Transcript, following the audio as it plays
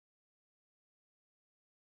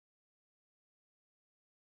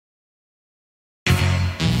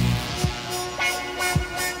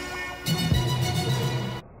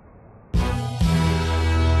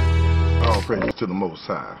praise to the Most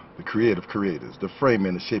High, the creative creators, the frame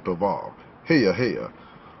and the shape of all. Heya, heya.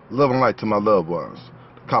 Love and light to my loved ones,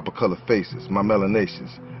 the copper-colored faces, my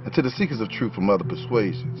melanations, and to the seekers of truth from other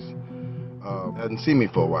persuasions. Hadn't seen me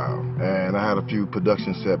for a while, and I had a few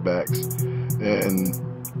production setbacks and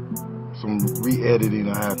some re-editing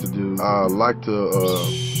I had to do. I'd like to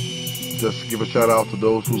just give a shout out to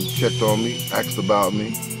those who checked on me, asked about me.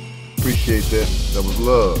 Appreciate that. That was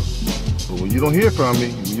love. But when you don't hear from me,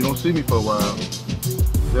 when you don't see me for a while,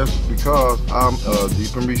 that's because I'm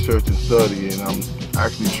deep in research and study, and I'm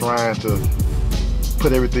actually trying to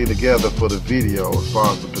put everything together for the video as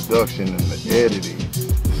far as the production and the editing,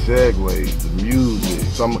 the segues, the music.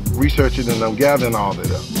 So I'm researching and I'm gathering all that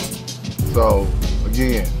up. So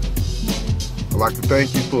again, I'd like to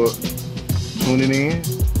thank you for tuning in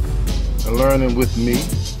and learning with me.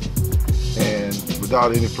 And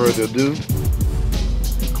without any further ado,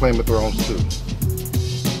 claim the thrones too.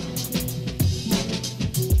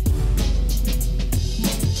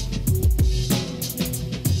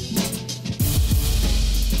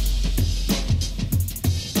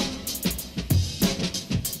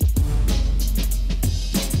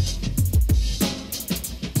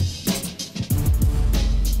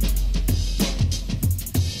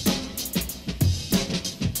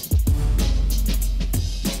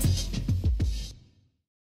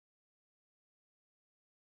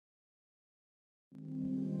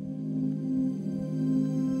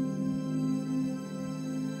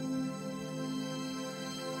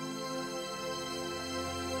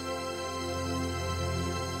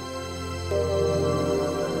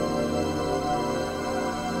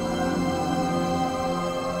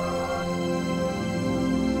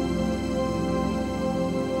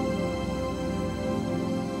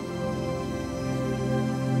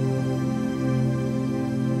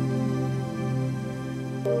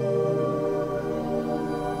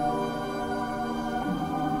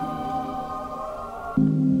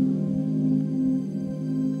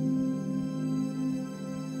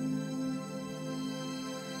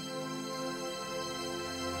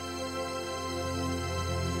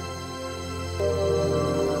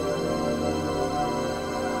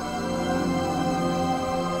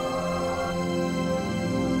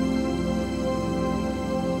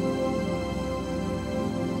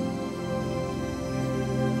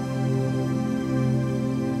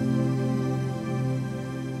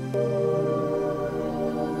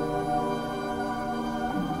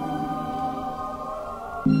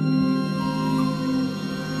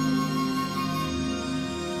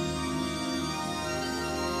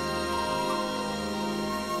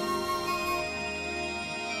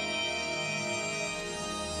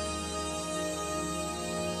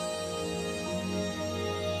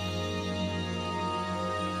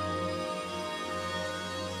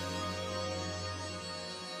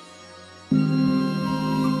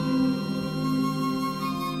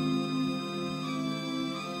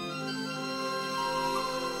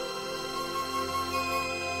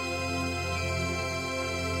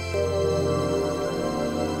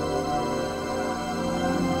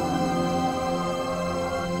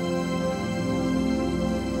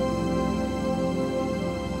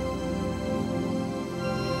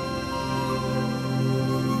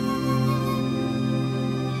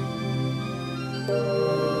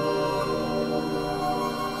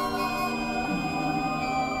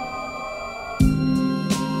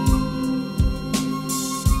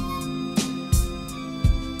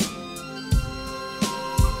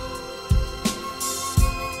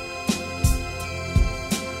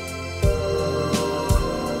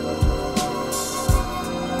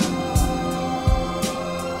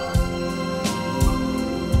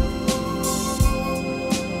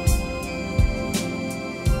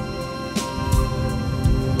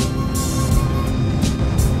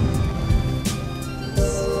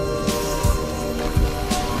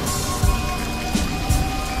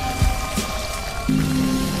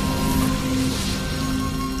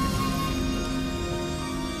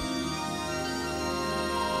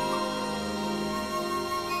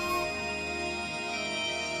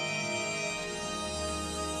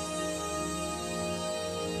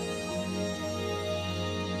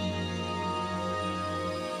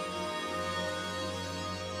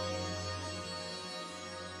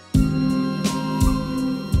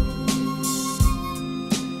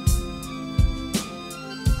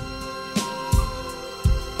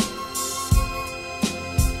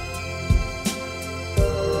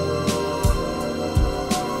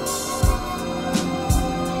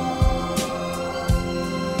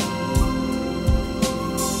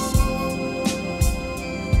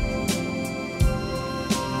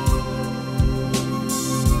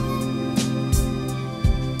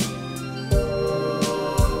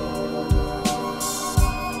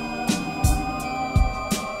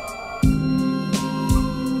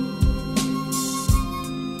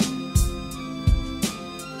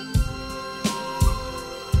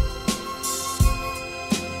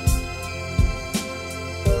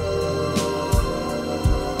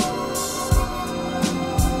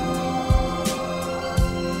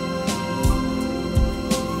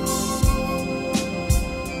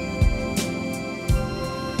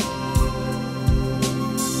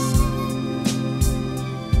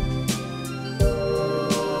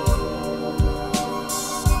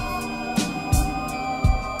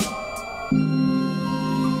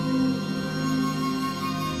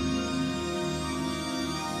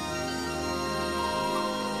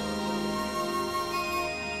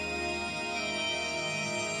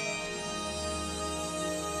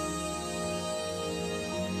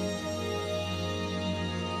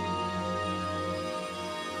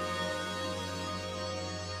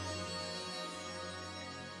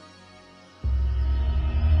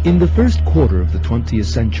 In the first quarter of the 20th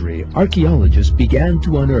century, archaeologists began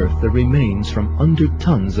to unearth the remains from under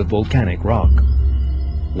tons of volcanic rock.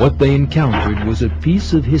 What they encountered was a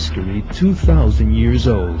piece of history 2,000 years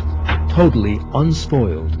old, totally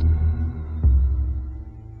unspoiled.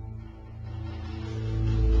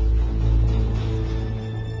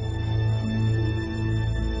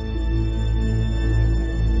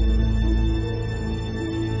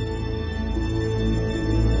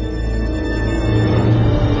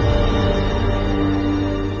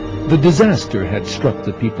 The disaster had struck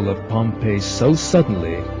the people of Pompeii so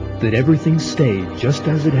suddenly that everything stayed just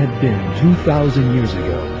as it had been 2,000 years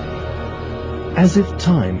ago, as if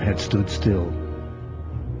time had stood still.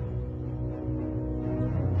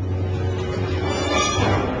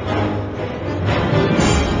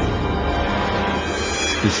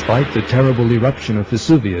 Despite the terrible eruption of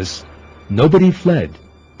Vesuvius, nobody fled,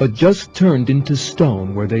 but just turned into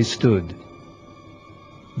stone where they stood.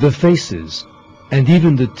 The faces, and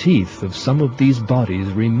even the teeth of some of these bodies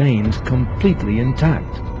remained completely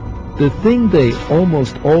intact. The thing they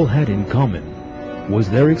almost all had in common was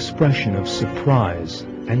their expression of surprise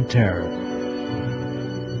and terror.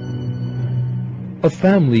 A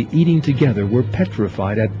family eating together were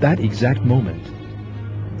petrified at that exact moment.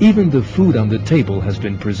 Even the food on the table has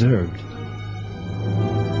been preserved.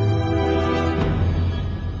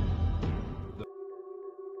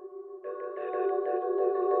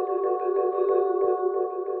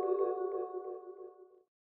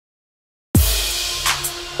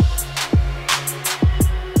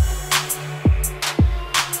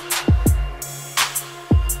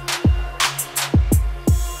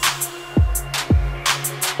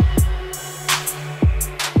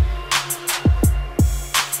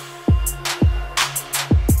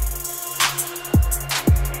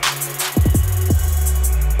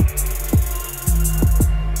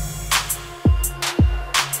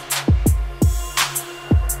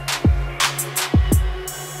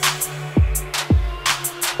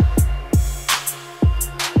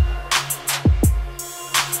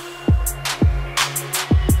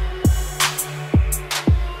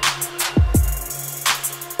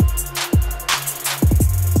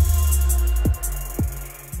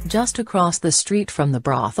 Just across the street from the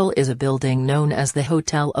brothel is a building known as the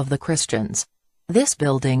Hotel of the Christians. This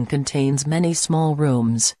building contains many small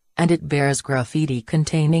rooms, and it bears graffiti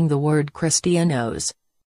containing the word Christianos.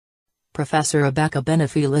 Professor Rebecca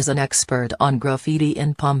Benefiel is an expert on graffiti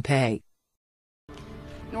in Pompeii.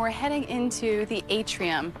 We're heading into the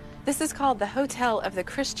atrium. This is called the Hotel of the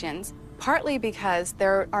Christians, partly because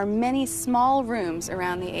there are many small rooms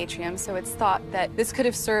around the atrium, so it's thought that this could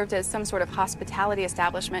have served as some sort of hospitality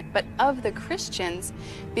establishment, but of the Christians,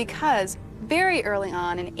 because very early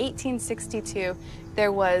on in 1862,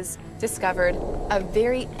 there was discovered a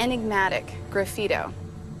very enigmatic graffito.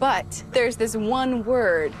 But there's this one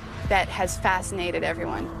word that has fascinated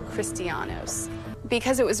everyone, Christianos.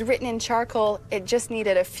 Because it was written in charcoal, it just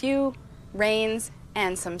needed a few rains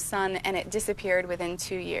and some sun, and it disappeared within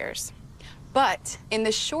 2 years. But in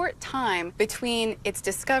the short time between its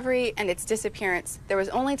discovery and its disappearance, there was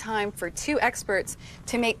only time for 2 experts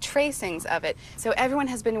to make tracings of it. So everyone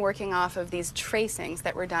has been working off of these tracings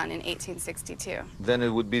that were done in 1862. Then it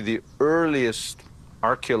would be the earliest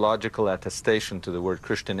archaeological attestation to the word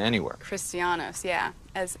Christian anywhere. Christianos, yeah,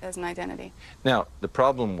 as an identity. Now, the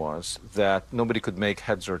problem was that nobody could make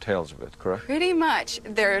heads or tails of it, correct? Pretty much.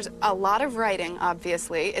 There's a lot of writing,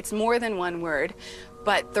 obviously. It's more than one word,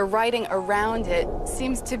 but the writing around it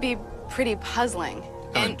seems to be pretty puzzling.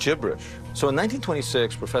 And gibberish. So in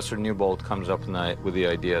 1926, Professor Newbold comes up with the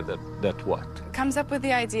idea that what? Comes up with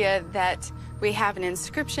the idea that we have an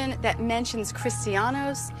inscription that mentions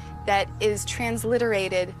Christianos that is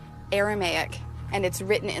transliterated Aramaic, and it's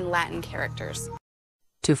written in Latin characters.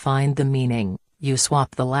 To find the meaning, you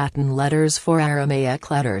swap the Latin letters for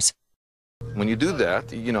Aramaic letters. When you do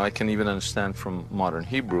that, you know, I can even understand from modern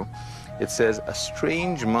Hebrew, it says, a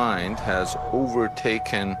strange mind has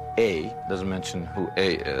overtaken A, doesn't mention who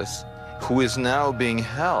A is, who is now being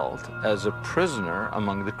held as a prisoner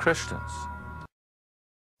among the Christians.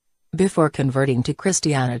 Before converting to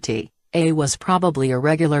Christianity, A was probably a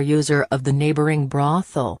regular user of the neighboring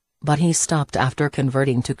brothel, but he stopped after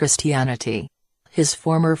converting to Christianity. His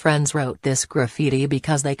former friends wrote this graffiti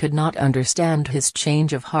because they could not understand his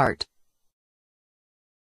change of heart.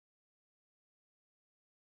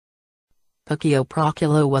 Paccio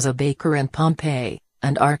Proculo was a baker in Pompeii,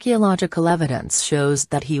 and archaeological evidence shows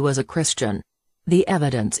that he was a Christian. The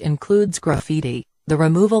evidence includes graffiti, the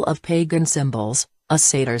removal of pagan symbols, a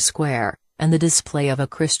satyr square, and the display of a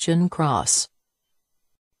Christian cross.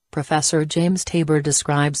 Professor James Tabor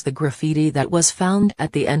describes the graffiti that was found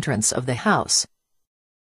at the entrance of the house.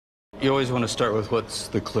 You always want to start with what's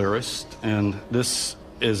the clearest, and this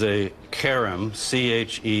is a cherem,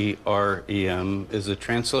 C-H-E-R-E-M, is a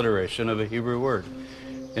transliteration of a Hebrew word.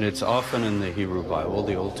 And it's often in the Hebrew Bible,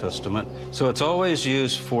 the Old Testament. So it's always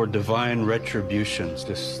used for divine retributions,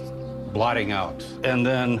 just blotting out. And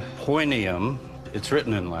then poineum, it's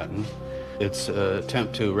written in Latin. It's an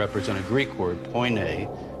attempt to represent a Greek word, poine,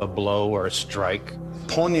 a blow or a strike.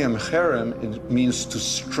 Ponium cherem, it means to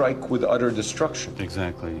strike with utter destruction.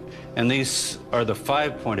 Exactly. And these are the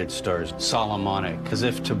 5-pointed stars, Solomonic, as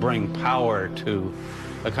if to bring power to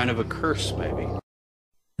a kind of a curse, maybe.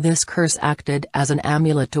 This curse acted as an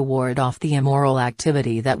amulet to ward off the immoral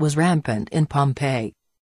activity that was rampant in Pompeii.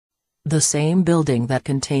 The same building that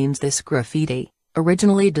contains this graffiti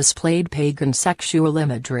originally displayed pagan sexual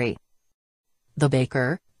imagery. The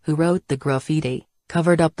baker, who wrote the graffiti,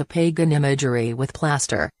 covered up the pagan imagery with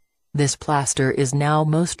plaster. This plaster is now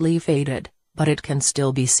mostly faded, but it can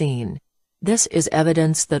still be seen. This is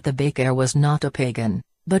evidence that the baker was not a pagan,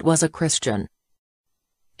 but was a Christian.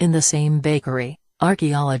 In the same bakery,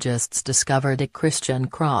 archaeologists discovered a Christian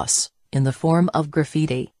cross, in the form of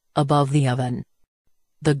graffiti, above the oven.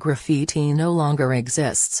 The graffiti no longer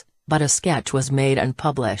exists, but a sketch was made and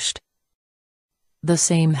published. The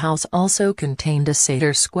same house also contained a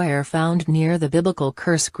satyr square found near the biblical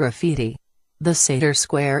curse graffiti. The satyr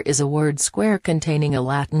square is a word square containing a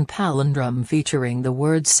Latin palindrome featuring the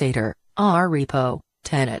words satyr, repo,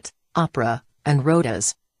 tenet, opera, and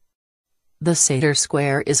rhodas. The satyr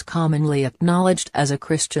square is commonly acknowledged as a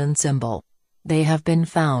Christian symbol. They have been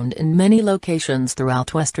found in many locations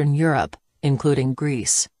throughout Western Europe, including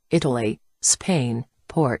Greece, Italy, Spain,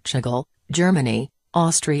 Portugal, Germany,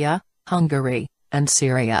 Austria, Hungary, and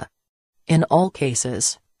Syria. In all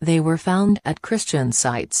cases, they were found at Christian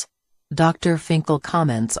sites. Dr. Finkel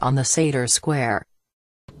comments on the satyr square.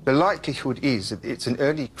 The likelihood is that it's an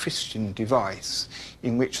early Christian device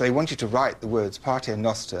in which they wanted to write the words Pater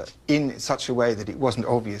Noster in such a way that it wasn't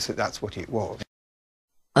obvious that that's what it was.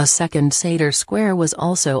 A second satyr square was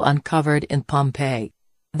also uncovered in Pompeii.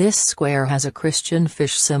 This square has a Christian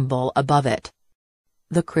fish symbol above it.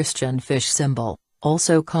 The Christian fish symbol,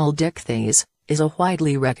 also called ichthyes, is a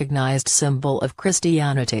widely recognized symbol of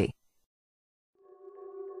Christianity.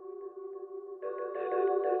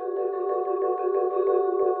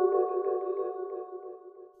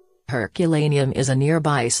 Herculaneum is a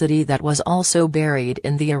nearby city that was also buried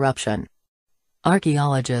in the eruption.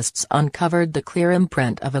 Archaeologists uncovered the clear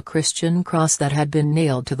imprint of a Christian cross that had been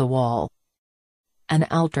nailed to the wall. An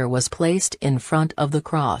altar was placed in front of the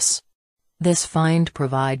cross. This find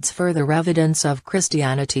provides further evidence of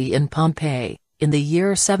Christianity in Pompeii, in the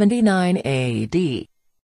year 79 AD.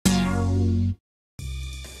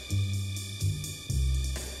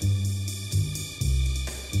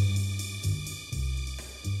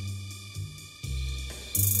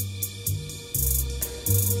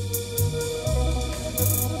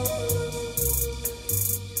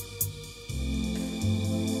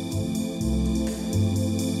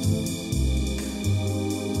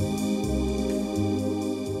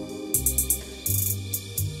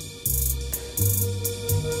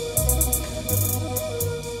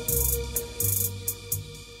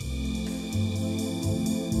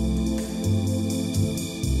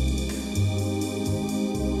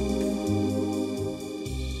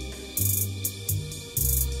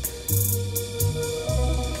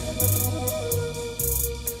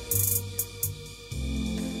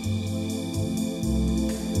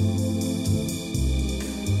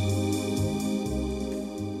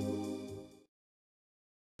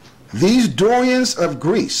 These Dorians of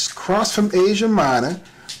Greece crossed from Asia Minor,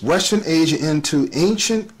 Western Asia into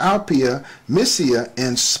ancient Alpia, Mysia,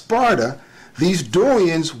 and Sparta. These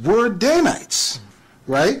Dorians were Danites,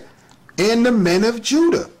 right? And the men of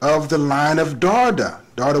Judah, of the line of Darda.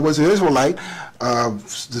 Darda was an Israelite,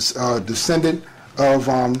 descendant of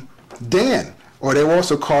Dan, or they were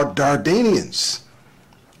also called Dardanians.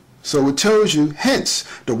 So it tells you, hence,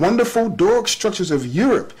 the wonderful Doric structures of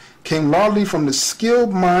Europe came largely from the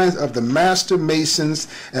skilled minds of the master masons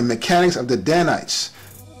and mechanics of the Danites.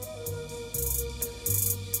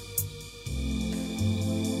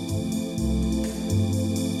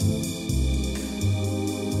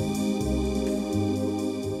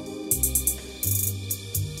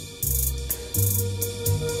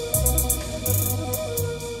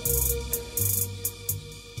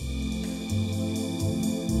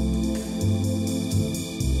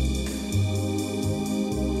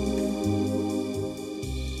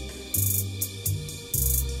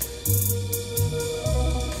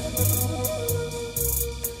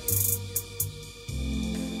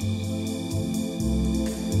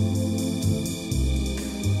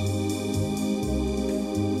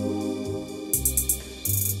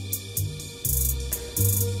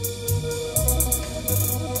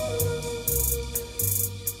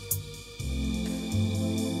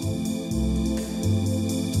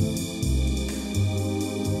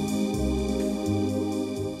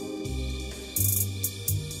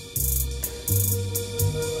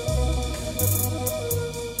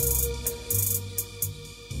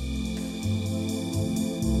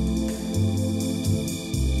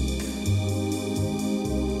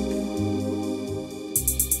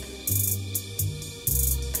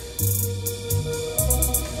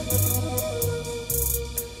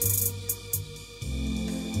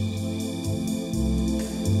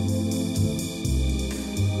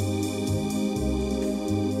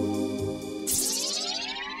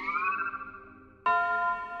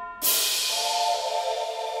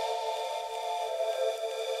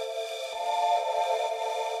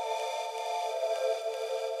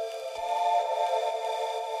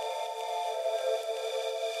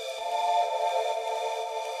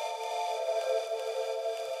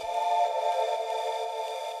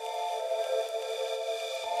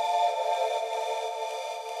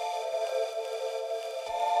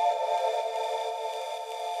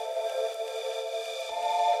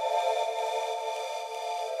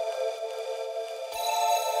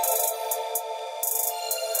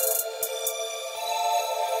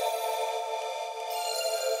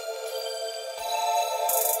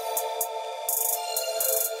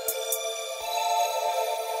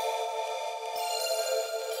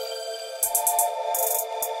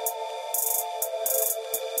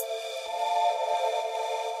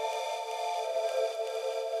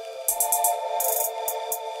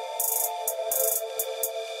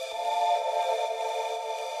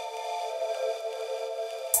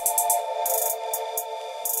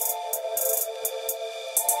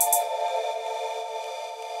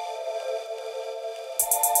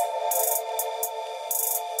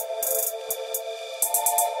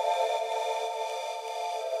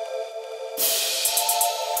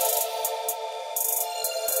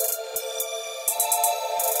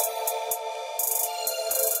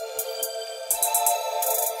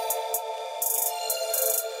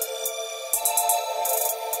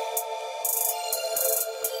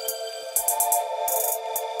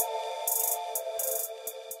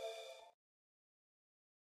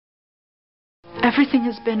 Everything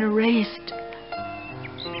has been erased,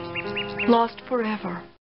 lost forever.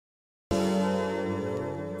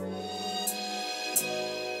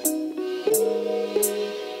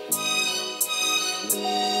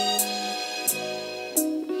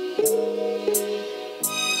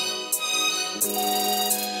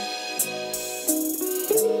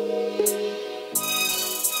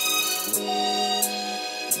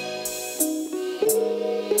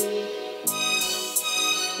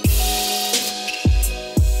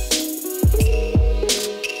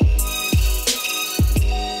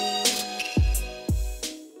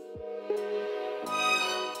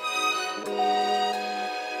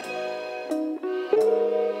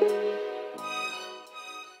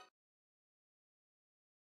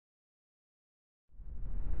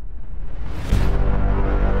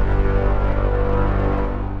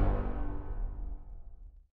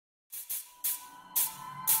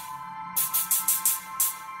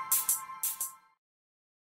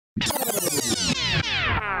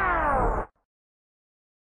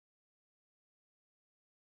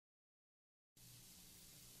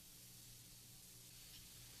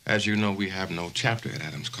 As you know, we have no chapter at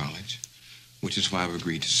Adams College, which is why I've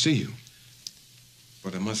agreed to see you.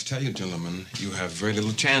 But I must tell you, gentlemen, you have very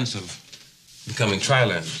little chance of becoming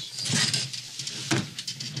trilanders.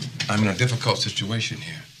 I'm in a difficult situation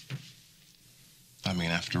here. I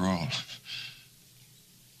mean, after all,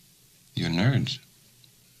 you're nerds.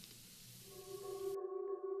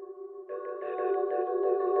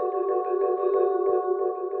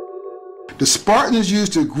 The Spartans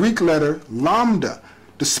used the Greek letter lambda,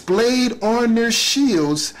 displayed on their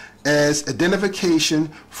shields as identification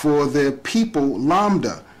for their people.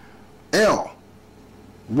 Lambda, L,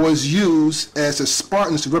 was used as the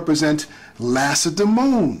Spartans to represent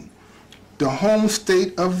Lacedaemon, the home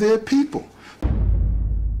state of their people.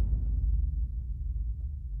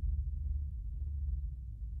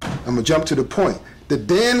 I'm going to jump to the point. The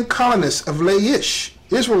Dan colonists of Laish,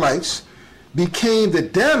 Israelites, became the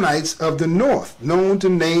Danites of the north, known to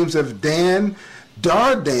names of Dan,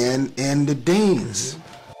 Dardan, and the Danes.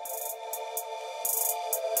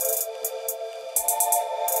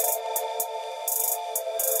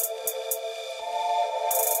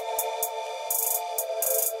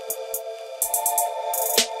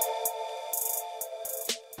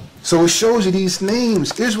 So it shows you these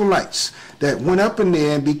names, Israelites, that went up in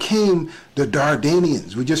there and became the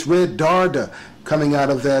Dardanians. We just read Darda coming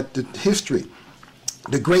out of that history.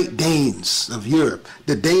 The Great Danes of Europe,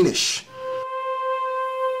 the Danish.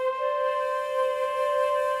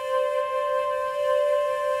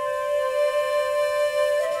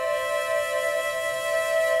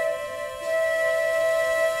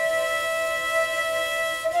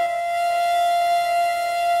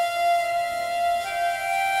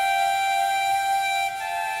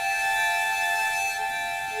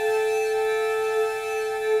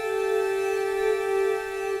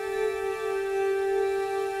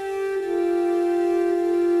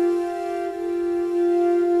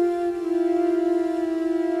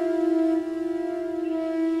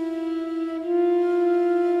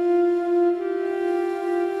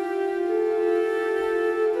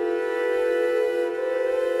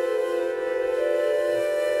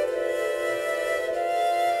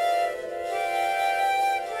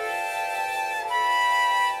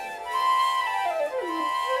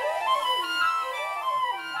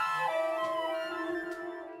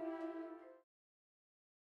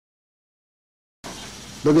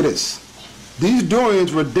 Look at this. These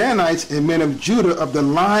Dorians were Danites and men of Judah of the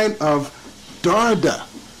line of Darda.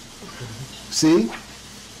 See?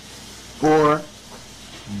 Or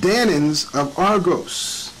Danans of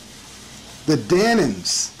Argos. The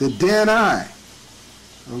Danans, the Dani.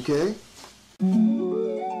 Okay?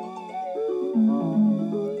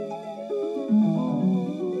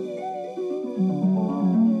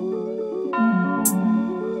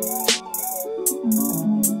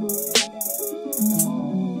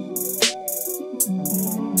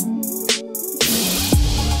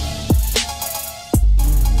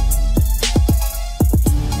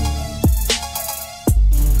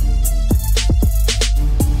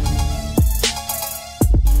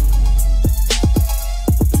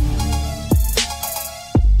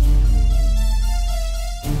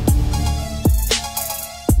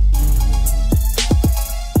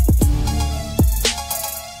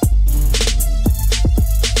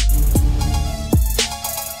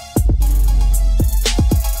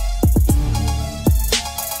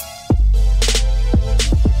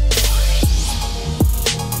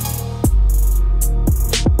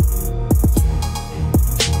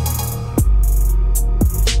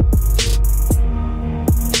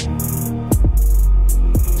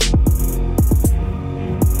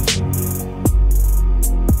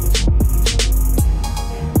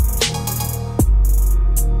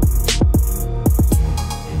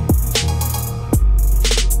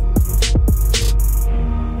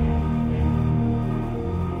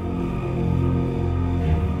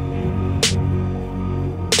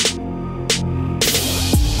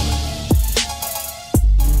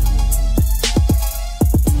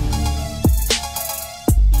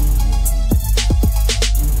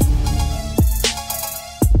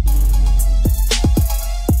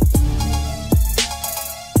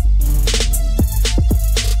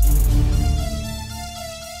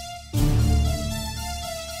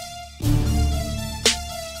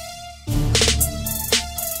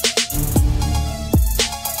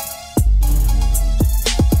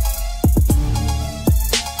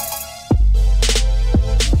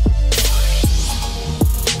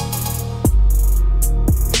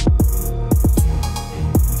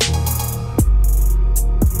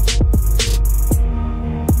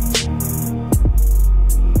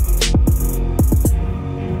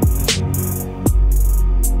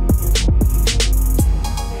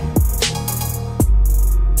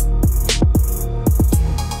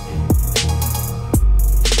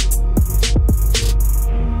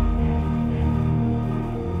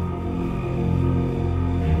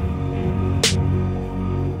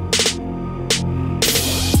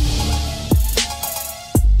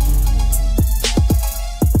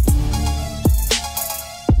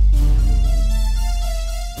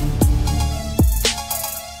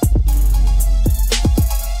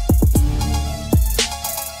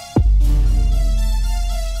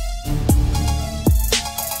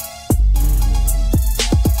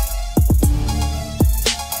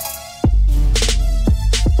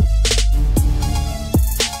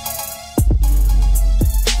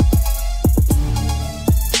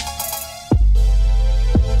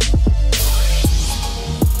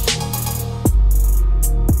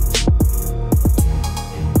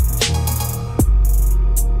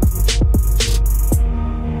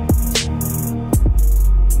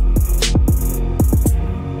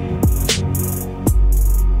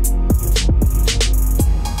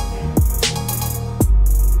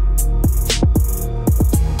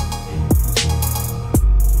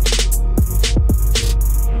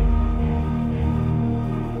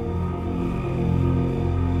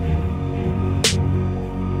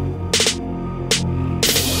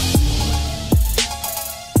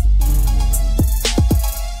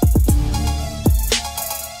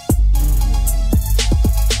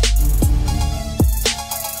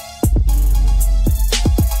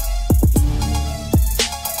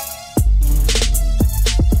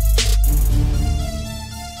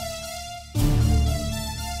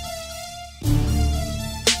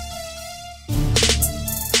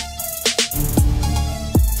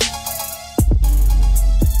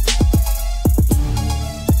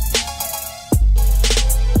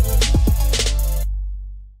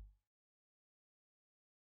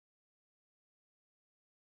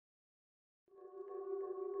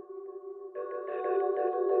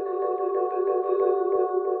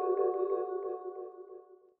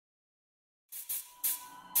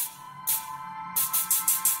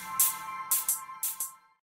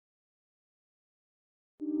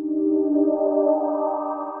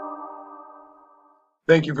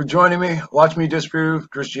 Thank you for joining me. Watch me disprove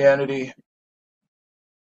Christianity.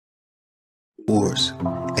 Wars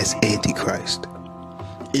as Antichrist.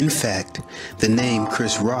 In fact, the name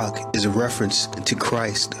Chris Rock is a reference to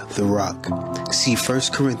Christ the Rock. See 1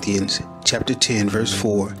 Corinthians chapter 10 verse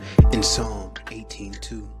 4 and Psalm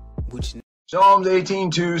 18:2, which Psalms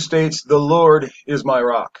 18:2 states, "The Lord is my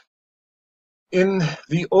rock." In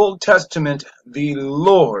the Old Testament, the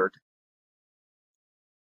Lord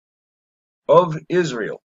of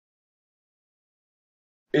Israel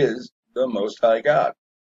is the Most High God.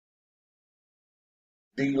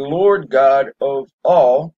 The Lord God of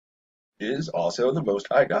all is also the Most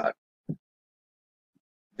High God.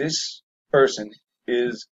 This person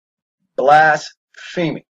is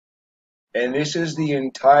blaspheming. And this is the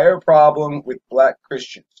entire problem with black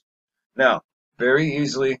Christians. Now, very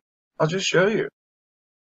easily, I'll just show you.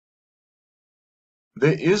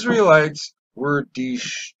 The Israelites were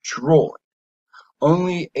destroyed.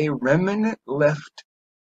 Only a remnant left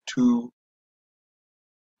to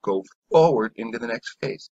go forward into the next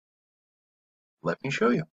phase. Let me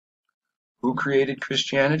show you. Who created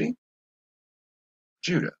Christianity?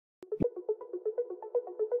 Judah.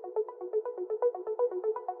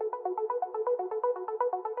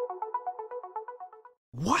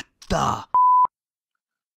 What the?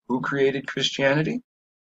 Who created Christianity?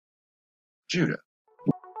 Judah.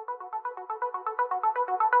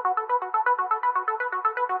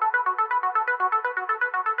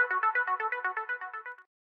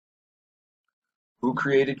 Who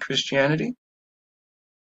created Christianity?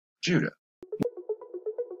 Judah.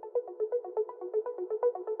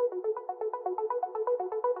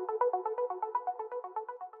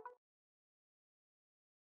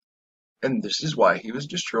 And this is why he was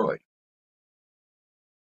destroyed.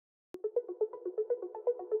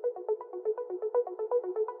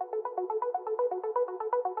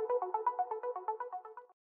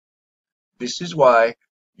 This is why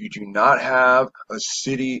you do not have a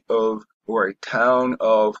city of, or a town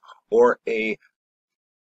of, or a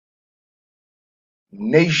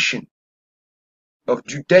nation of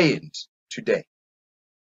Judeans today.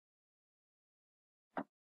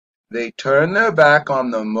 They turn their back on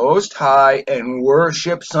the Most High and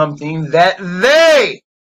worship something that they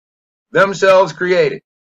themselves created.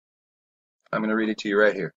 I'm going to read it to you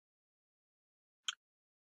right here.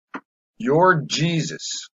 Your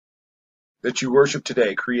Jesus that you worship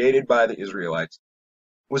today, created by the Israelites,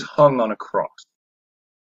 was hung on a cross.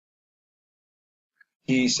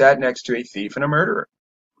 He sat next to a thief and a murderer.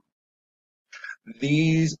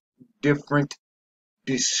 These different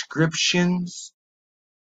descriptions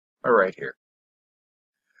are right here.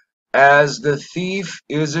 As the thief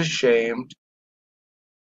is ashamed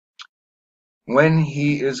when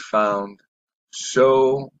he is found,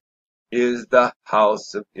 so is the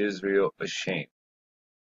house of Israel ashamed.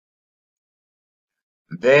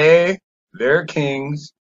 Their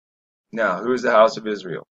kings. Now, who is the house of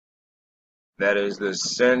Israel? That is the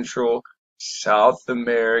central South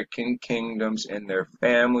American kingdoms and their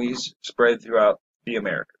families spread throughout the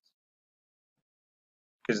Americas.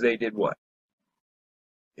 Because they did what?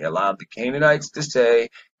 They allowed the Canaanites to stay,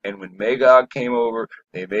 and when Magog came over,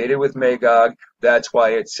 they mated with Magog. That's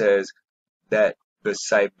why it says that the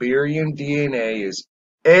Siberian DNA is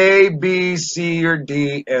A, B, C, or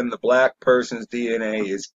D, and the black person's DNA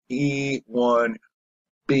is E1,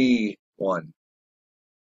 B1.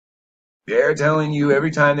 They're telling you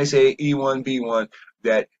every time they say E1, B1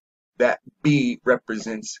 that that B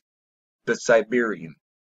represents the Siberian.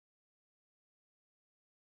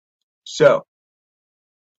 So,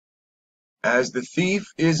 as the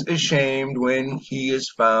thief is ashamed when he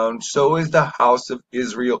is found, so is the house of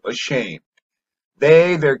Israel ashamed.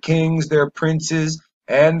 They, their kings, their princes,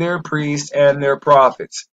 and their priests, and their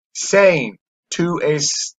prophets, saying to a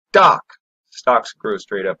stock, stocks grow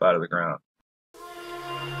straight up out of the ground.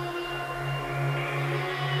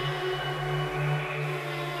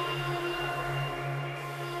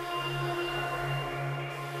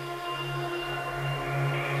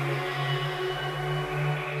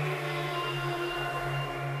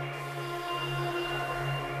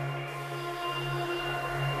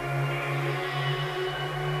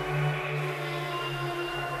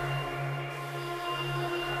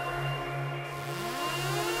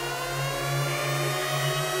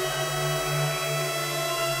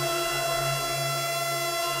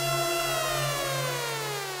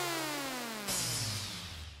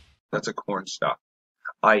 That's a corn stalk,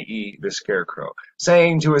 i.e. the scarecrow,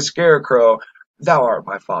 saying to a scarecrow, "Thou art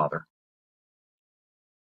my father."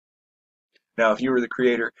 Now, if you were the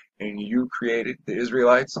creator and you created the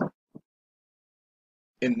Israelites,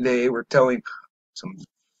 and they were telling some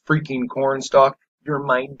freaking corn stalk, you're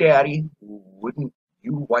my daddy, wouldn't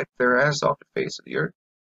you wipe their ass off the face of the earth?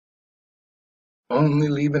 Only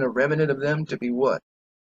leaving a remnant of them to be what?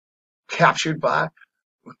 Captured by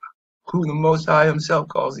who the Most High himself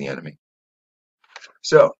calls the enemy.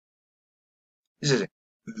 So, this is it.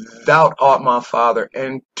 Thou art my father,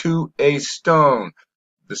 and to a stone.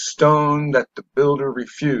 The stone that the builder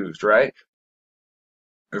refused, right?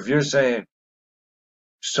 If you're saying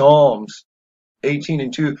Psalms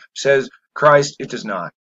 18:2 says Christ, it does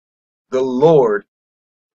not. The Lord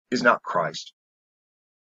is not Christ.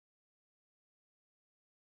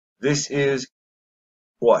 This is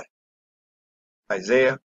what?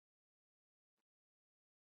 Isaiah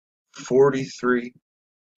 43.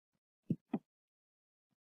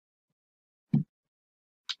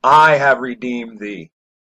 I have redeemed thee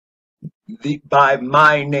by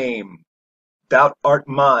my name. Thou art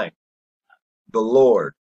mine. The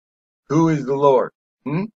Lord. Who is the Lord?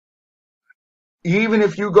 Even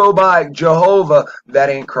if you go by Jehovah, that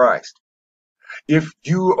ain't Christ. If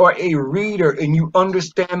you are a reader and you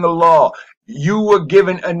understand the law, you were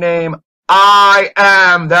given a name, I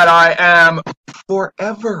am that I am,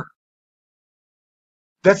 forever.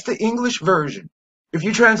 That's the English version. If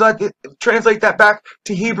you translate that back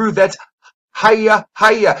to Hebrew, that's Hayya,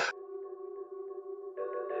 Hayya.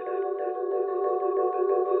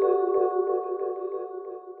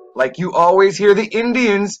 Like you always hear the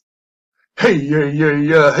Indians, hey, yeah, yeah,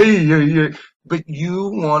 yeah, hey, yeah, yeah. But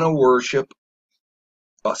you want to worship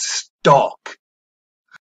a stalk.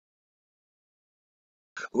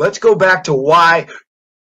 Let's go back to why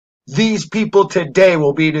these people today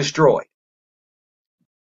will be destroyed.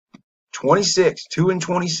 26, 2 and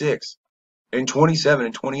 26, and 27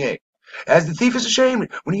 and 28. As the thief is ashamed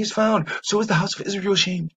when he is found, so is the house of Israel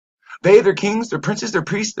ashamed. They, their kings, their princes, their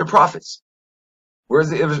priests, their prophets. Where's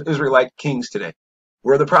the Israelite kings today?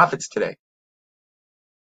 Where are the prophets today?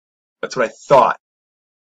 That's what I thought.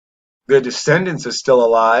 Their descendants are still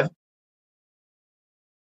alive.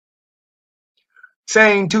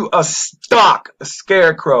 Saying to a stock, a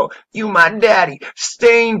scarecrow, you my daddy,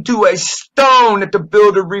 saying to a stone that the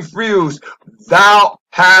builder refused, thou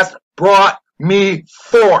hast brought me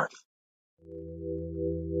forth.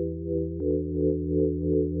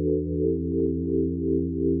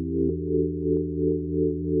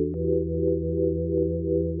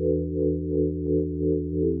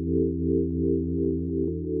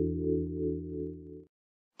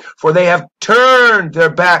 For they have turned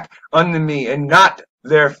their back unto me, and not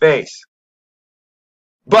their face.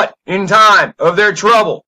 But in time of their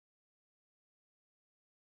trouble,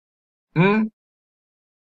 they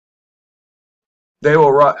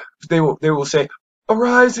will say,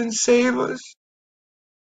 arise and save us.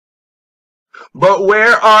 But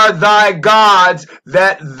where are thy gods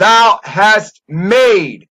that thou hast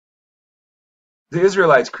made? The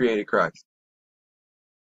Israelites created Christ.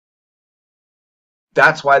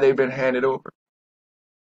 That's why they've been handed over.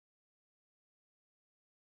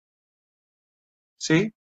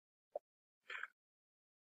 See?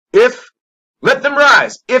 Let them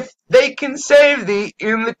rise, if they can save thee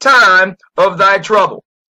in the time of thy trouble.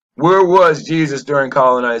 Where was Jesus during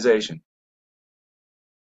colonization?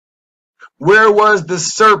 Where was the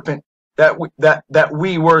serpent that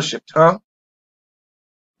we worshipped, huh?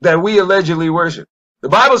 That we allegedly worshipped. The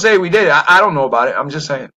Bible says we did it. I don't know about it. I'm just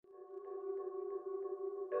saying.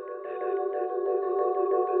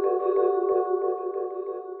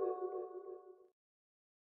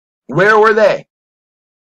 Where were they?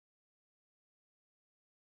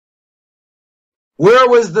 Where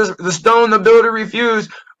was the stone the builder refused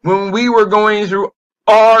when we were going through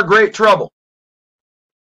our great trouble?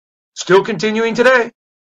 Still continuing today.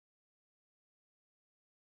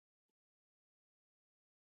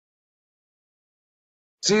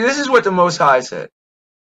 See, this is what the Most High said.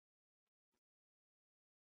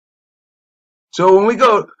 So when we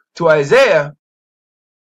go to Isaiah,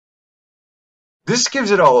 this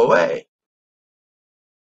gives it all away.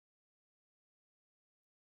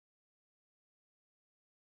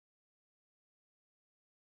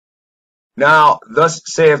 Now, thus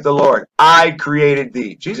saith the Lord, I created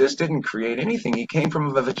thee. Jesus didn't create anything. He came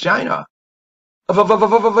from a vagina. Of a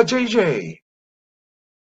JJ.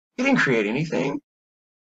 He didn't create anything.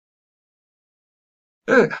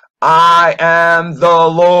 I am the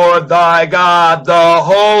Lord thy God, the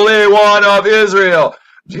Holy One of Israel.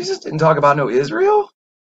 Jesus didn't talk about no Israel.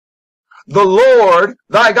 The Lord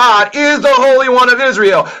thy God is the Holy One of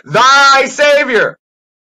Israel, thy Savior.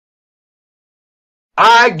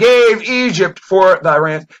 I gave Egypt for thy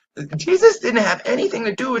ransom. Jesus didn't have anything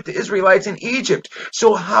to do with the Israelites in Egypt.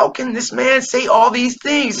 So how can this man say all these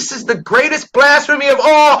things? This is the greatest blasphemy of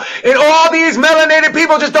all, and all these melanated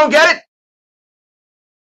people just don't get it?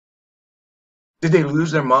 Did they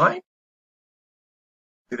lose their mind?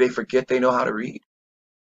 Did they forget they know how to read?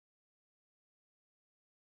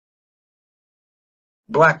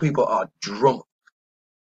 Black people are drunk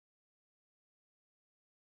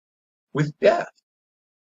with death.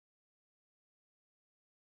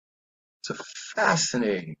 It's a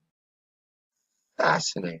fascinating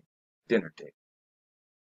dinner date.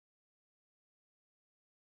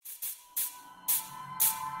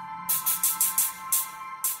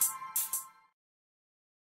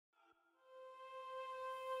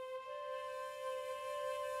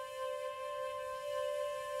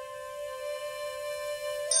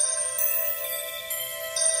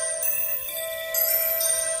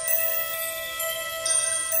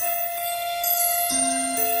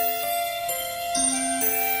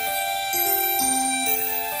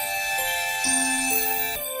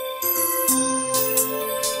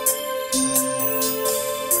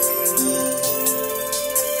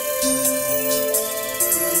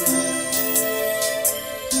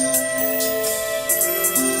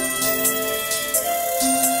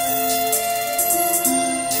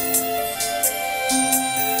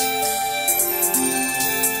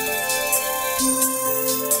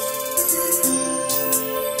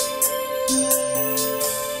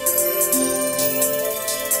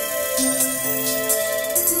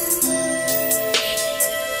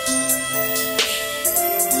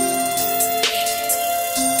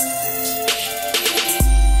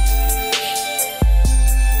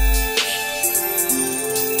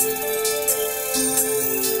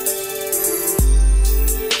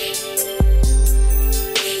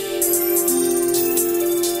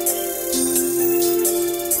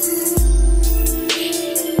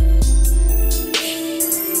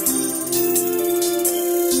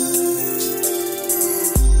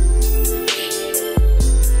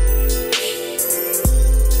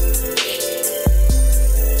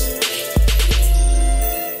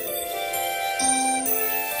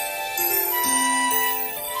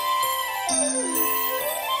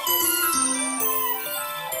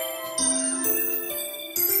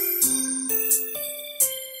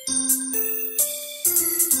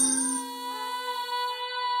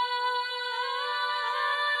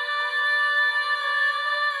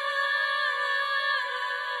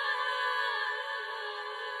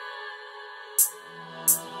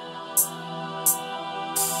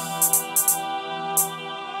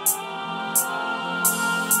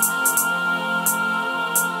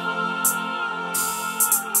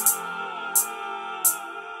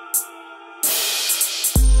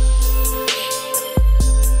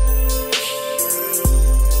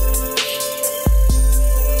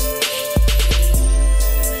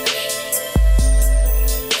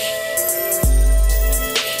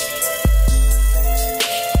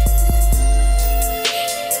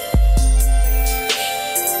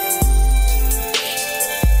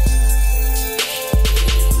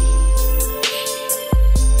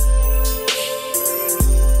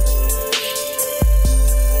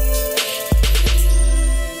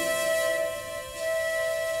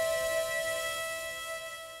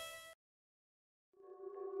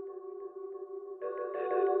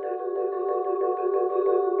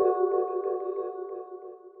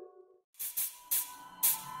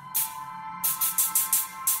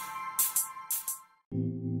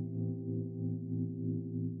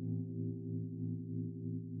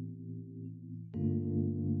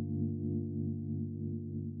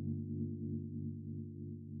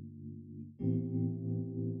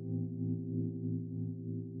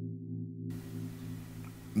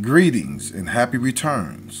 Greetings and happy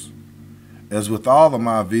returns. As with all of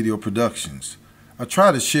my video productions, I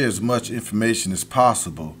try to share as much information as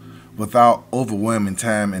possible without overwhelming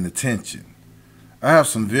time and attention. I have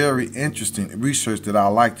some very interesting research that I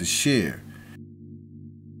like to share.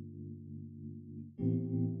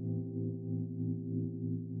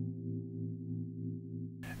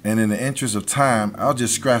 And in the interest of time, I'll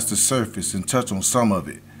just scratch the surface and touch on some of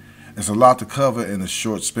it. It's a lot to cover in a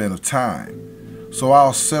short span of time. So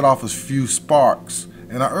I'll set off a few sparks,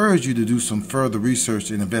 and I urge you to do some further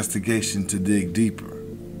research and investigation to dig deeper.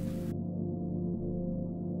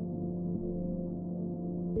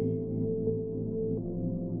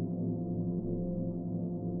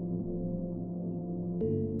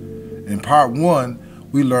 In part 1,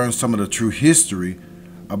 we learned some of the true history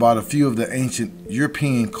about a few of the ancient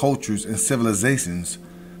European cultures and civilizations,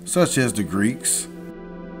 such as the Greeks,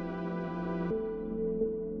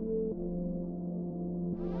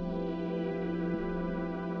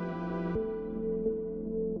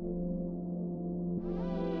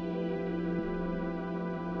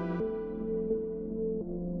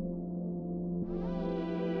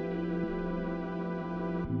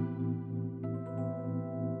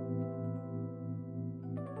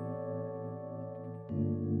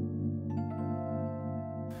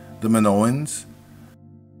 the Minoans,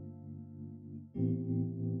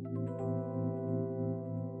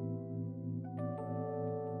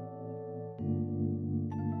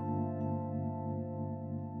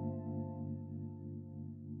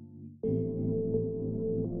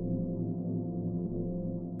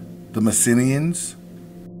 the Mycenaeans,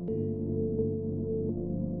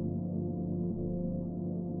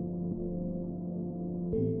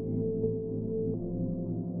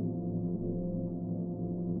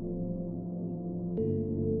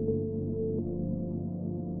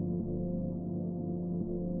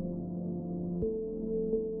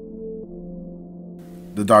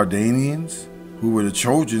 the Dardanians, who were the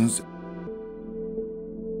Trojans,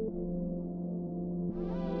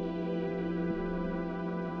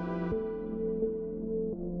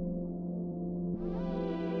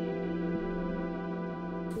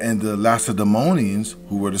 and the Lacedaemonians,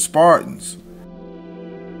 who were the Spartans.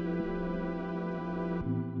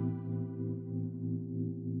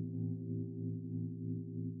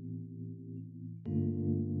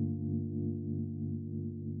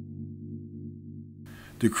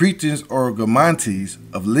 The Cretans or Garmantes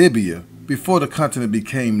of Libya before the continent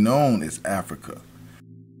became known as Africa.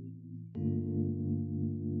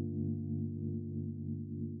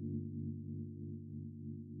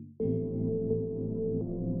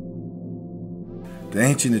 The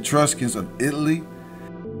ancient Etruscans of Italy,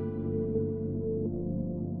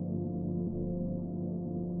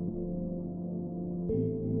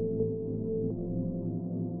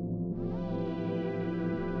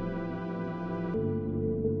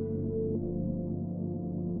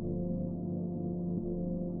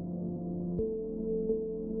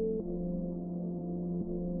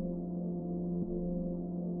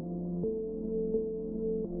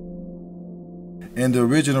 and the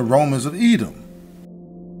original Romans of Edom.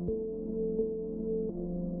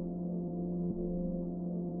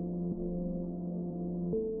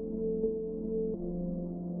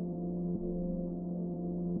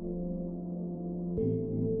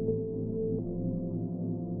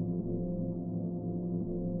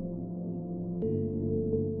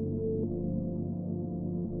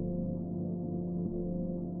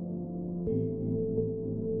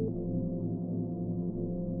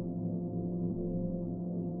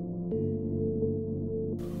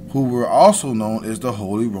 Who were also known as the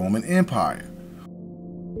Holy Roman Empire.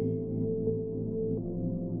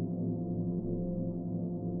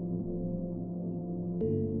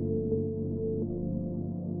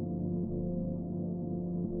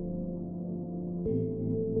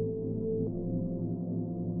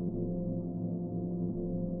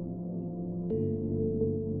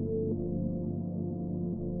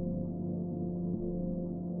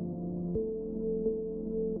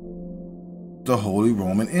 The Holy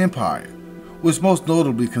Roman Empire, which most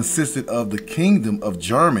notably consisted of the Kingdom of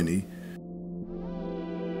Germany,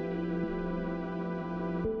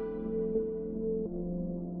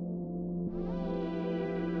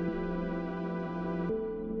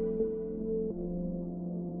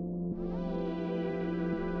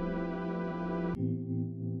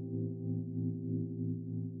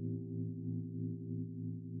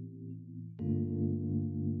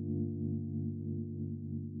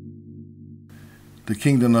 the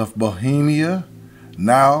Kingdom of Bohemia,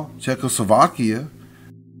 now Czechoslovakia,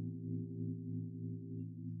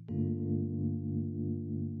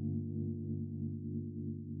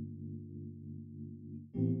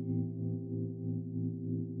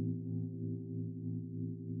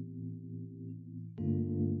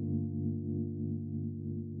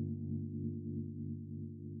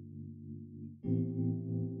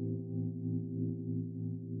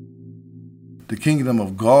 the Kingdom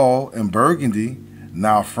of Gaul and Burgundy,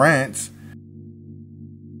 now France,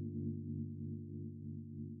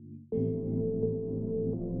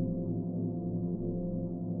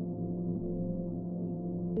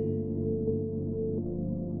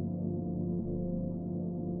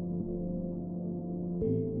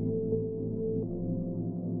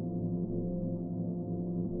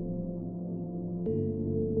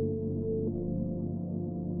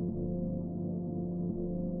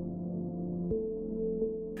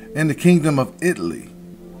 and the Kingdom of Italy.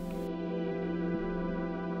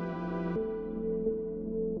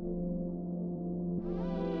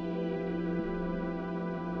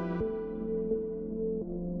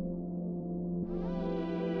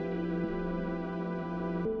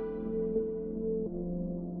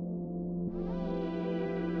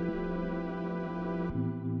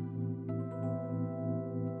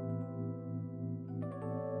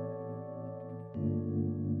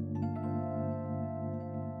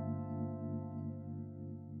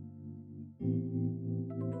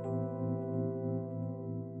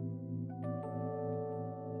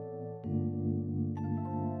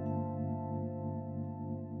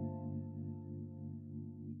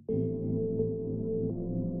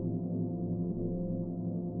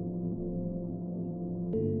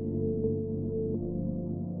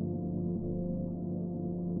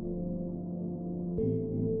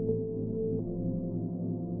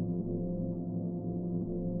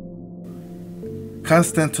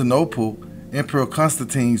 Constantinople, Emperor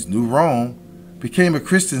Constantine's New Rome, became a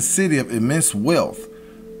Christian city of immense wealth,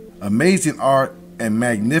 amazing art, and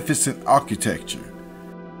magnificent architecture.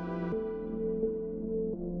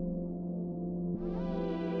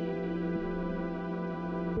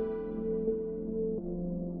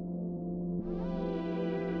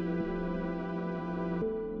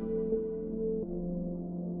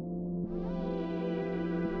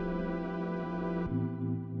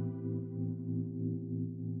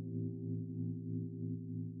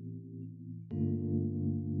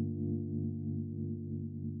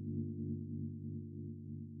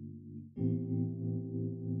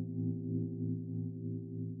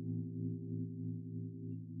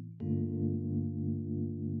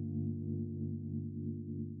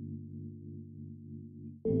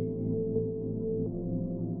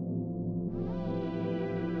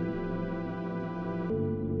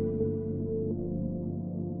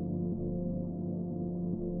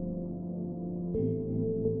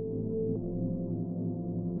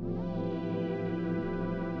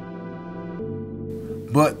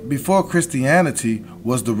 But before Christianity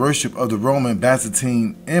was the worship of the Roman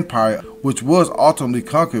Byzantine Empire, which was ultimately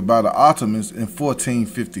conquered by the Ottomans in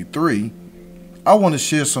 1453, I want to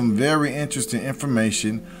share some very interesting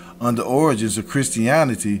information on the origins of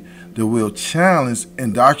Christianity that will challenge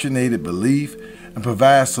indoctrinated belief and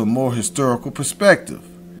provide some more historical perspective.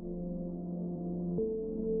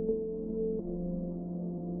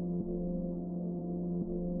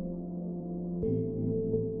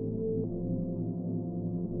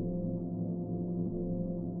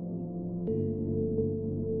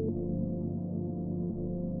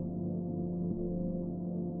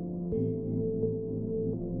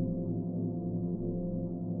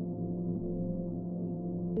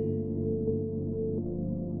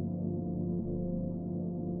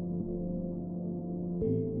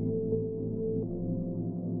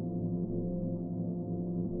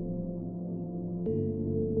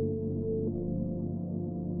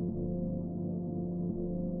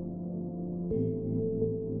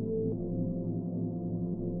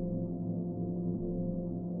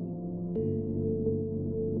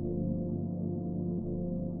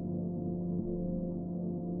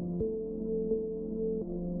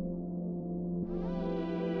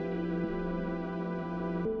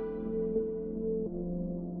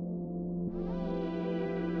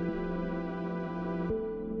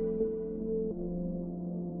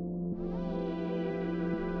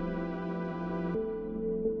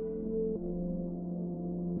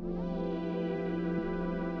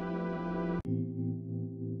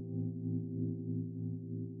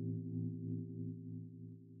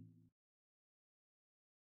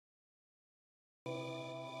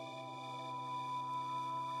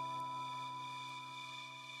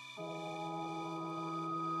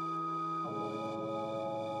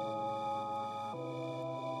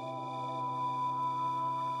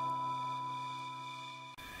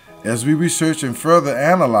 As we research and further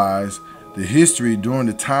analyze the history during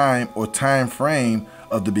the time or time frame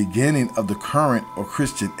of the beginning of the current or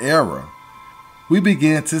Christian era, we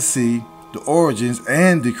begin to see the origins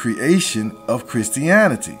and the creation of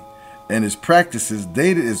Christianity and its practices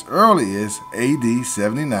dated as early as AD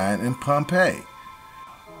 79 in Pompeii.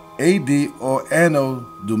 AD or Anno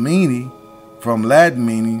Domini, from Latin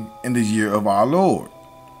meaning in the year of our Lord.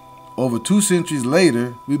 Over 2 centuries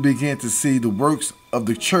later, we begin to see the works of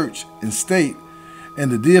the church and state and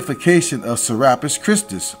the deification of Serapis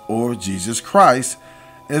Christus, or Jesus Christ,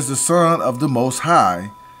 as the Son of the Most High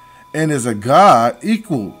and as a God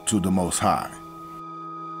equal to the Most High.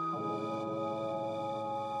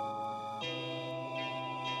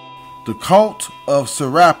 The cult of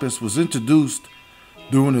Serapis was introduced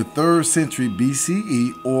during the 3rd century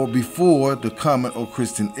BCE, or before the coming of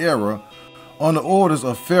Christian era, on the orders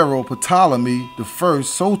of Pharaoh Ptolemy I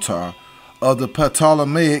Soter of the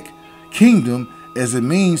Ptolemaic Kingdom, as a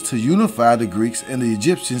means to unify the Greeks and the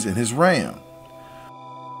Egyptians in his realm.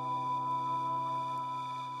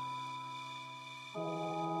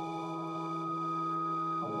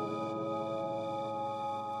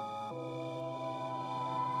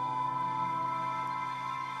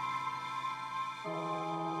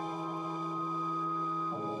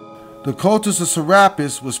 The cultus of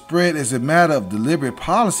Serapis was spread as a matter of deliberate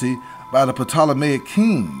policy by the Ptolemaic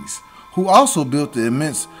kings, who also built the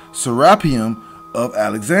immense Serapeum of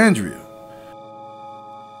Alexandria.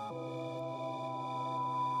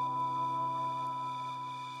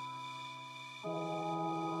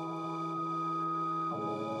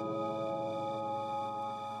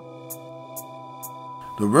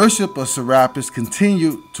 The worship of Serapis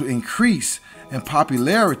continued to increase in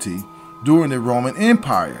popularity during the Roman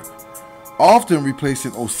Empire, often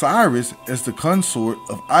replacing Osiris as the consort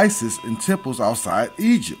of Isis in temples outside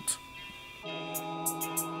Egypt.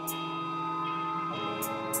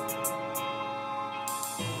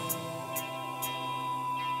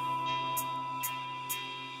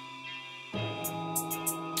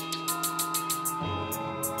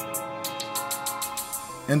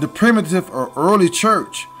 In the primitive or early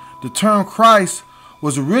church, the term Christ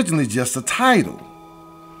was originally just a title.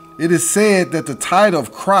 It is said that the title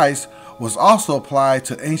of Christ was also applied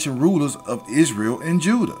to ancient rulers of Israel and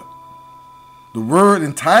Judah. The word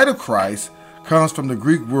entitled Christ comes from the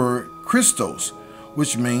Greek word Christos,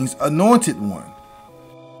 which means anointed one.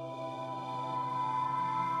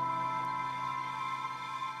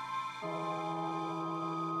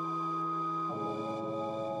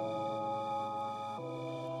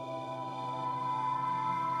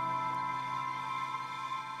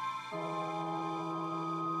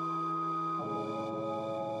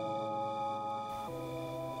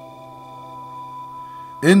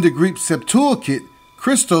 In the Greek Septuagint,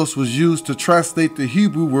 Christos was used to translate the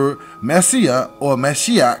Hebrew word Messiah or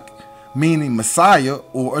Mashiach, meaning Messiah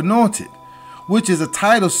or anointed, which is a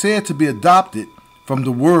title said to be adopted from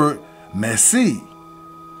the word Messi,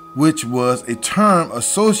 which was a term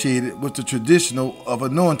associated with the tradition of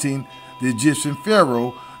anointing the Egyptian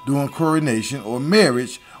pharaoh during coronation or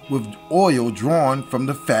marriage with oil drawn from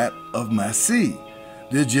the fat of Massi,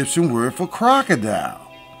 the Egyptian word for crocodile.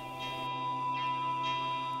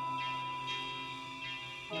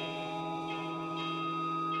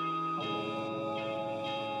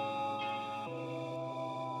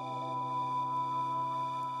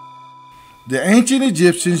 The ancient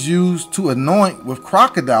Egyptians used to anoint with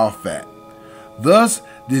crocodile fat. Thus,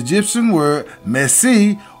 the Egyptian word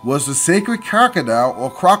Messi was the sacred crocodile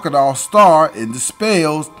or crocodile star in the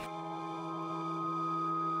spells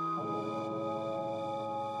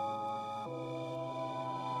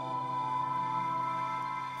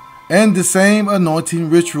and the same anointing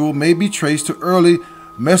ritual may be traced to early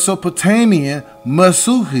Mesopotamian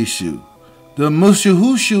Musuhishu. The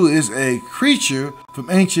Musuhishu is a creature from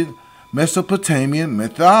ancient Mesopotamian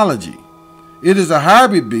mythology. It is a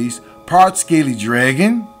hybrid beast, part scaly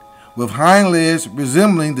dragon, with hind legs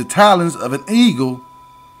resembling the talons of an eagle,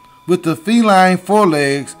 with the feline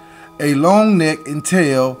forelegs, a long neck and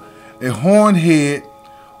tail, a horned head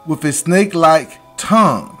with a snake-like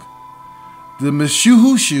tongue. The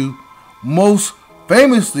Musuhishu most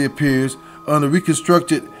famously appears on the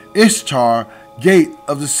reconstructed Ishtar gate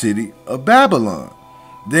of the city of Babylon,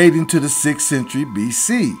 dating to the 6th century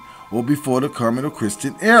B.C., or before the coming of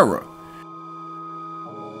Christian era.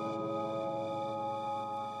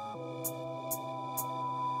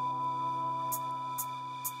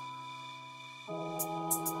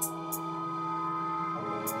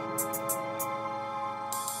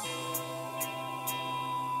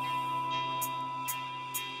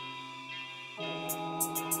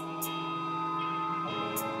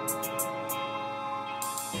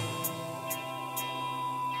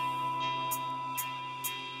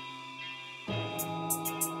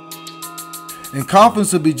 In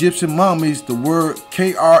coffins of Egyptian mummies, the word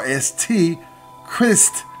Krst,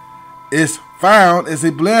 Christ, is found as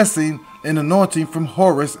a blessing and anointing from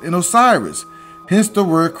Horus and Osiris. Hence the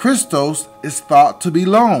word Christos is thought to be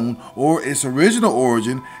loan, or its original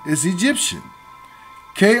origin is Egyptian.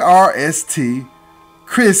 Krst,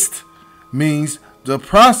 Christ, means the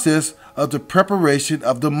process of the preparation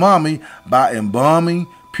of the mummy by embalming,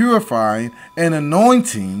 purifying, and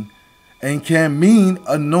anointing, and can mean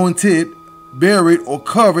anointed, buried, or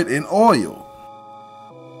covered in oil.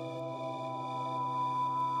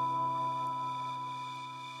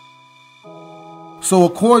 So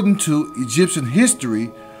according to Egyptian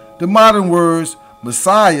history, the modern words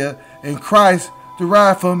Messiah and Christ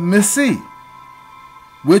derive from Messi,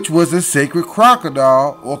 which was a sacred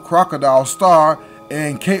crocodile or crocodile star,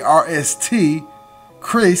 and Krst,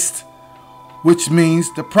 Christ, which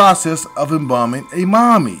means the process of embalming a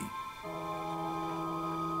mummy.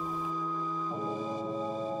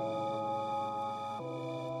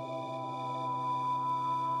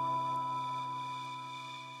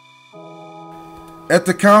 At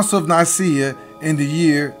the Council of Nicaea in the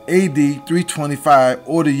year AD 325,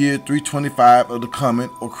 or the year 325 of the Common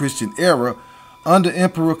or Christian era, under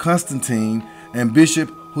Emperor Constantine and Bishop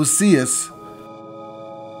Hosius,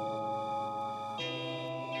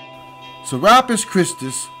 Serapis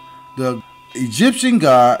Christus, the Egyptian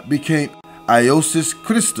god, became Iosis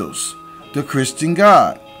Christos, the Christian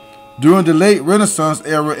god. During the late Renaissance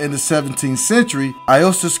era in the 17th century,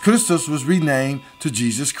 Iosis Christus was renamed to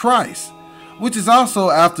Jesus Christ, which is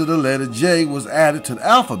also after the letter J was added to the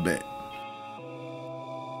alphabet.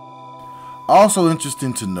 Also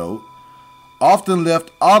interesting to note, often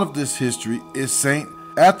left out of this history, is Saint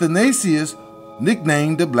Athanasius,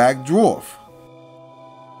 nicknamed the Black Dwarf,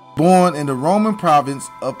 born in the Roman province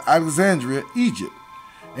of Alexandria, Egypt,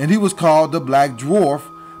 and he was called the Black Dwarf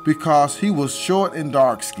because he was short and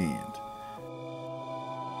dark-skinned.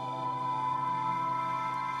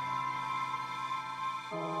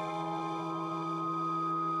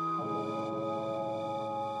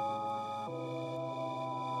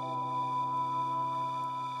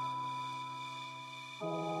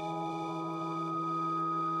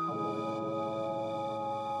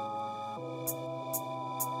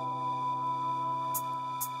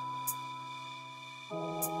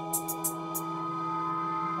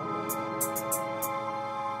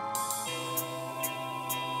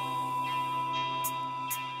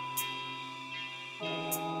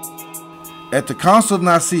 At the Council of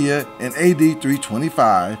Nicaea in AD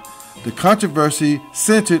 325, the controversy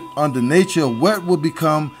centered on the nature of what would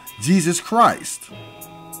become Jesus Christ.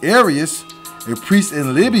 Arius, a priest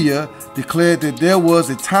in Libya, declared that there was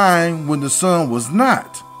a time when the Son was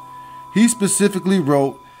not. He specifically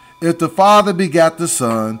wrote, "If the Father begat the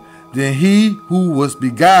Son, then he who was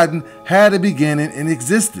begotten had a beginning in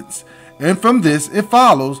existence. And from this it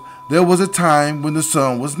follows there was a time when the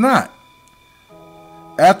Son was not."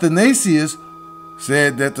 Athanasius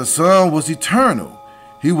said that the Son was eternal.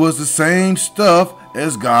 He was the same stuff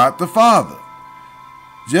as God the Father.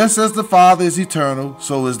 Just as the Father is eternal,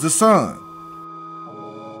 so is the Son.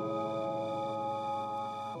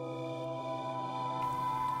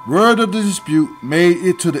 Word of the dispute made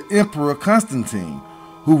it to the Emperor Constantine,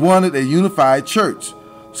 who wanted a unified church.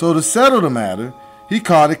 So to settle the matter, he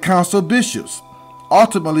called a council of bishops.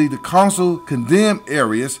 Ultimately, the council condemned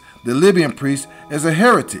Arius, the Libyan priest, as a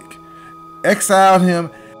heretic, exiled him,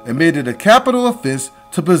 and made it a capital offense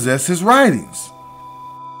to possess his writings.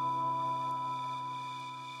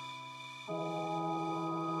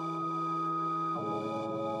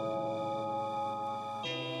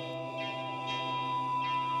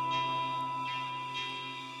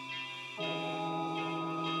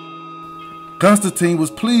 Constantine was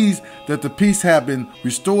pleased that the peace had been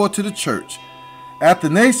restored to the church.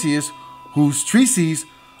 Athanasius, whose treatise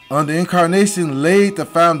on the Incarnation laid the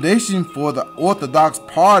foundation for the Orthodox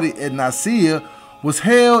party at Nicaea, was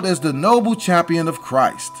hailed as the noble champion of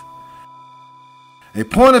Christ. A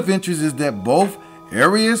point of interest is that both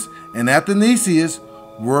Arius and Athanasius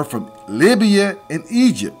were from Libya and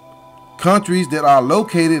Egypt, countries that are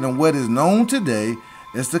located in what is known today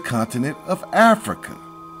as the continent of Africa.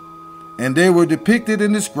 And they were depicted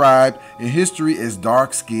and described in history as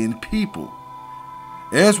dark-skinned people,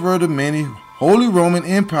 as were the many Holy Roman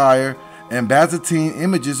Empire and Byzantine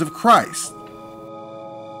images of Christ.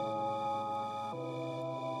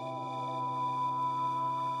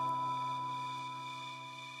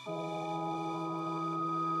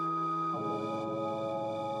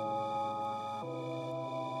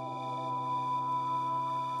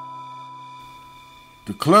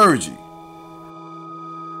 The clergy.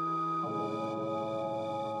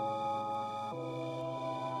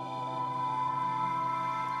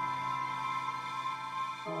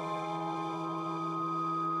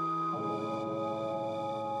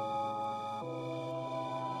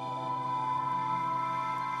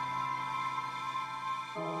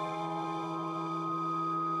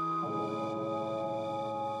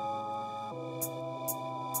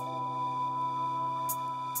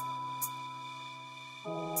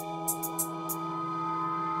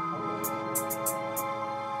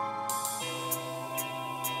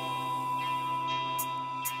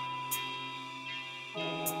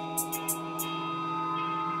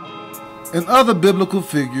 And other biblical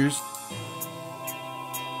figures,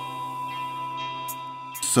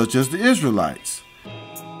 such as the Israelites.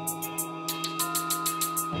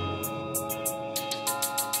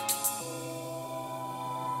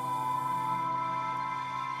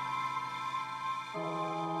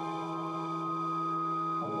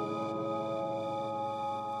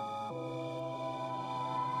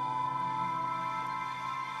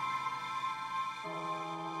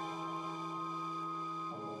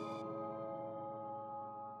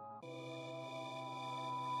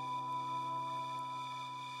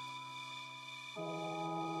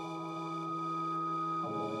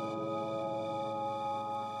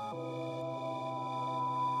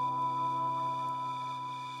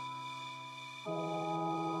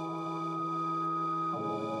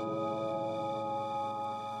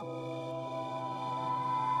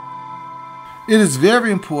 It is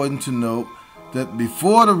very important to note that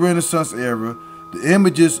before the Renaissance era, the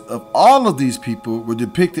images of all of these people were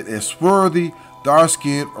depicted as swarthy,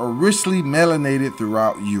 dark-skinned, or richly melanated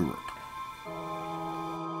throughout Europe.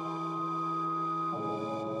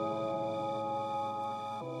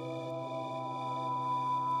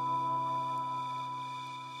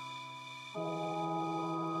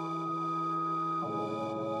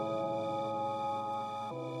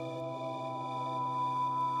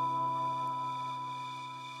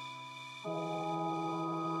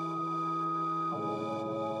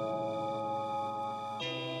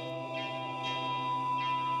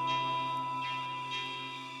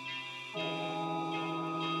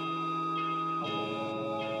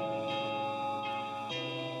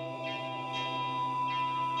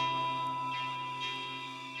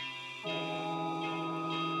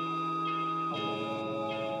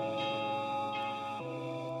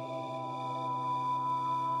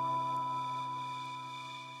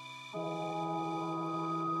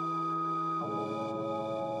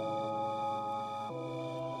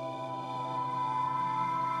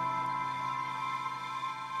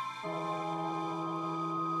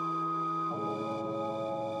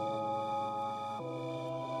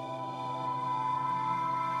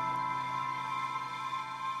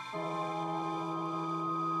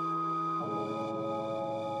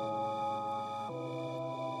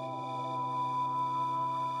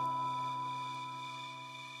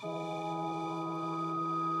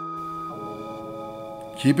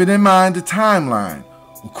 Keeping in mind the timeline,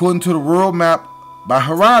 according to the world map by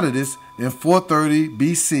Herodotus in 430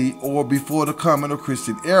 BC or before the coming of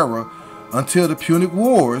Christian era, until the Punic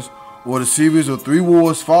Wars, or the series of 3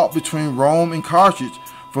 wars fought between Rome and Carthage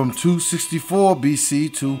from 264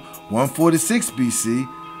 BC to 146 BC.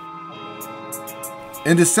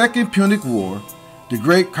 In the Second Punic War, the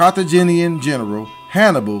great Carthaginian general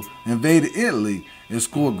Hannibal invaded Italy and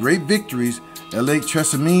scored great victories at Lake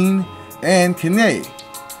Trasimene and Cannae,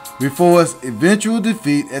 before its eventual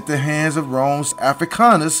defeat at the hands of Rome's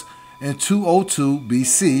Africanus in 202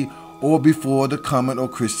 BC or before the coming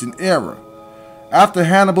of Christian era. After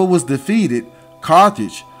Hannibal was defeated,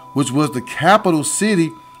 Carthage, which was the capital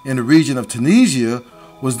city in the region of Tunisia,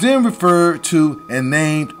 was then referred to and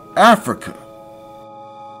named Africa.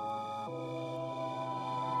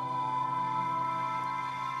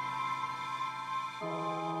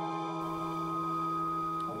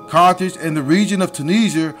 Carthage and the region of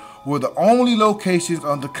Tunisia were the only locations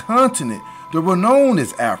on the continent that were known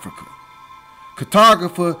as Africa.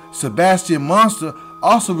 Cartographer Sebastian Munster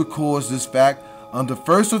also records this fact on the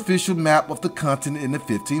first official map of the continent in the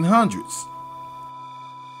 1500s.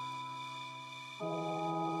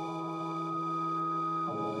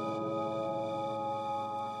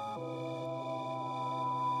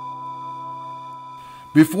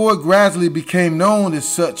 Before it gradually became known as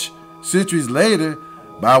such centuries later,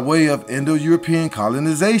 by way of Indo-European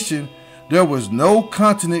colonization, there was no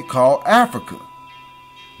continent called Africa.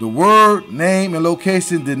 The word, name, and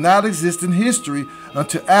location did not exist in history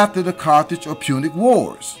until after the Carthage or Punic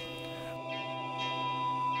Wars.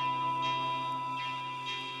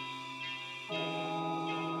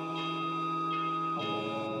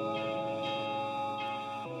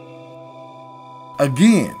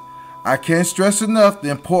 Again, I can't stress enough the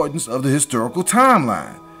importance of the historical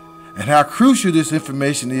timeline and how crucial this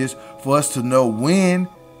information is for us to know when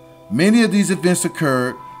many of these events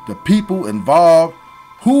occurred, the people involved,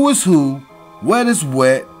 who is who, what is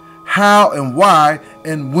what, how and why,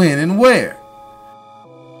 and when and where.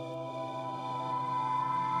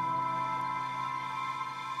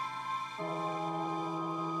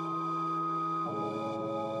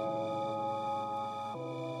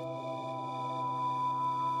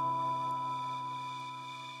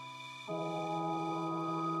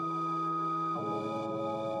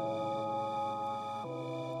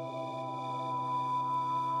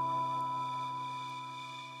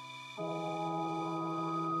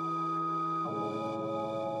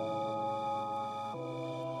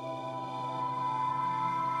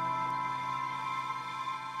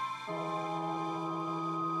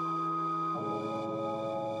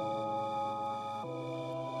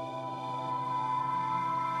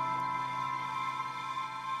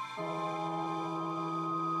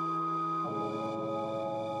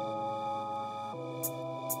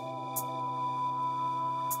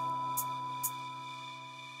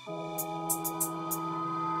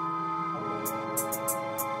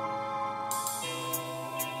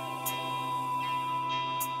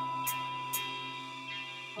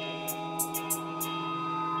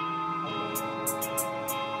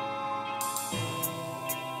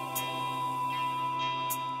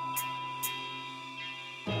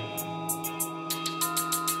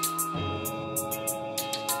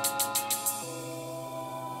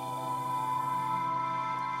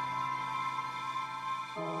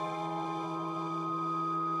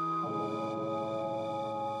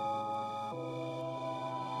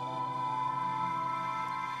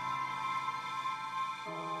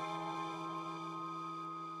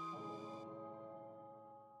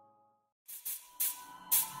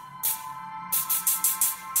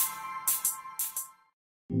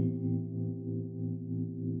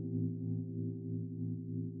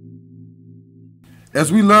 As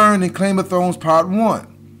we learned in Claim of Thrones Part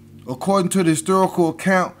 1, according to the historical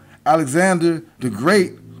account, Alexander the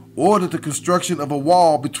Great ordered the construction of a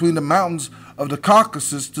wall between the mountains of the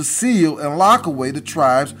Caucasus to seal and lock away the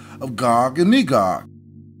tribes of Gog and Magog.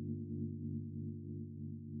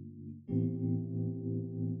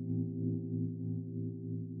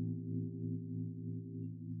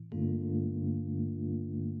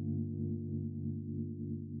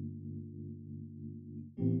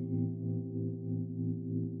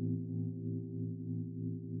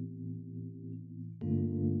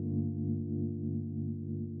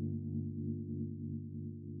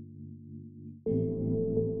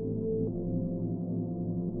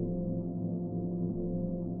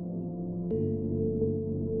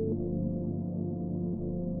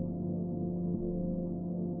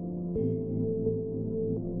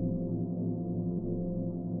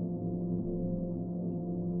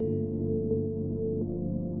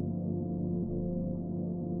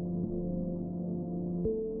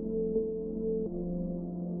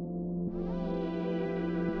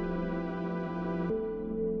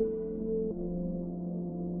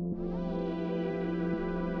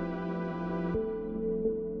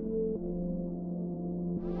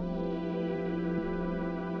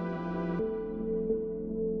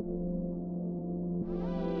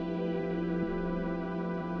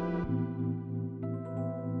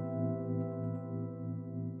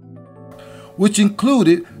 which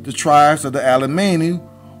included the tribes of the Alemanni,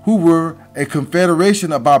 who were a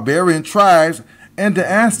confederation of barbarian tribes and the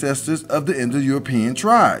ancestors of the Indo-European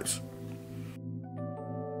tribes.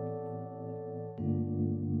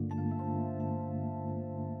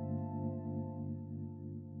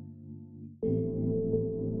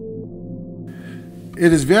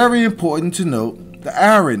 It is very important to note the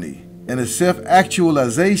irony and the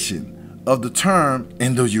self-actualization of the term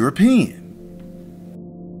Indo-European.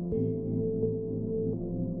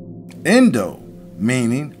 Indo,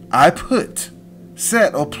 meaning I put,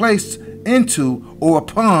 set or placed into or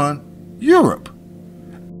upon Europe.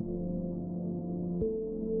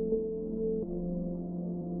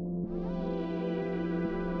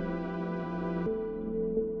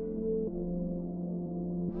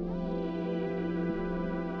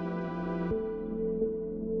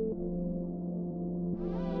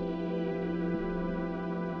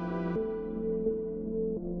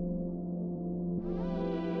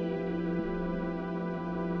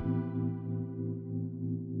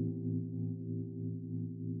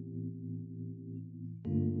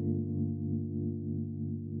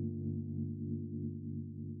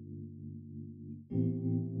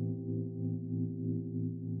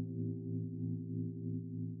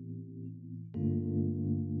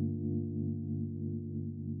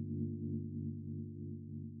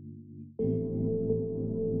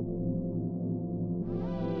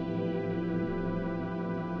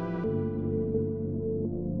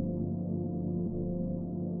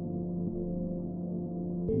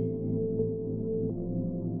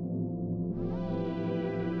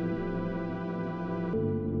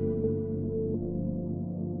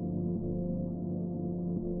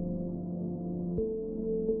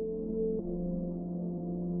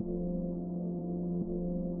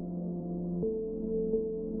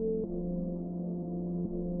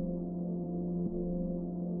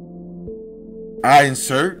 I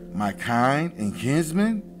insert my kind and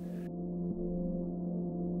kinsmen.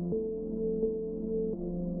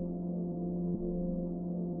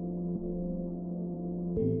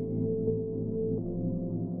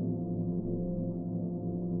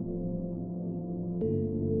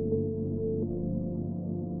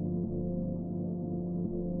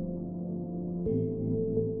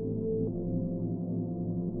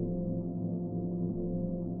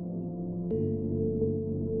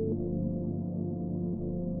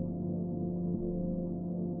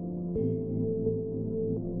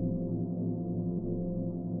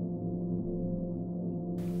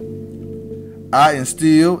 I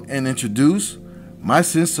instill and introduce my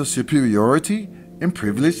sense of superiority and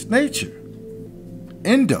privileged nature.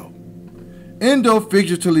 Indo. Indo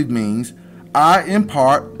figuratively means I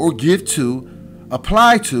impart or give to,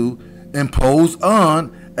 apply to, impose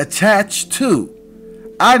on, attach to.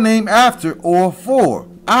 I name after or for.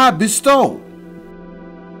 I bestow.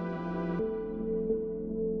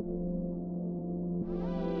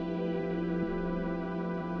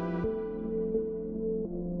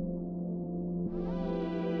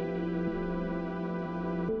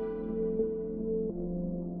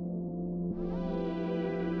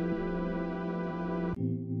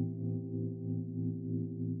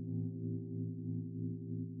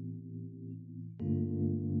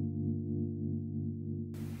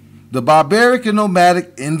 The barbaric and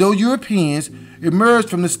nomadic Indo-Europeans emerged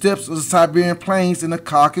from the steppes of the Siberian plains and the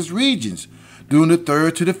Caucasus regions during the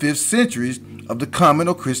 3rd to the 5th centuries of the Common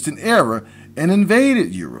or Christian era and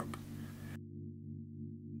invaded Europe.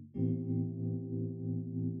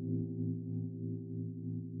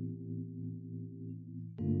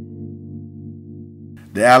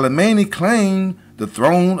 The Alemanni claimed the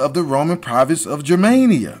throne of the Roman province of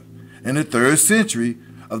Germania in the 3rd century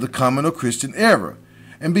of the Common or Christian era,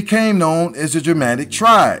 and became known as the Germanic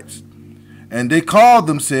tribes, and they called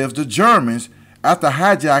themselves the Germans after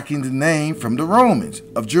hijacking the name from the Romans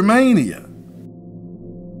of Germania.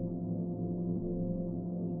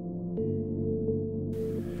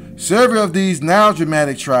 Several of these now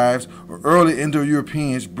Germanic tribes or early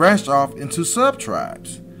Indo-Europeans branched off into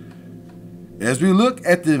sub-tribes. As we look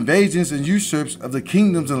at the invasions and usurps of the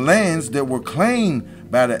kingdoms and lands that were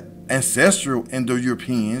claimed by the ancestral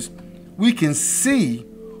Indo-Europeans, we can see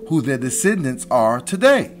who their descendants are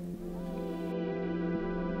today.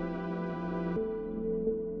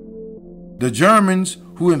 The Germans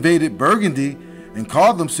who invaded Burgundy and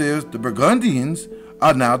called themselves the Burgundians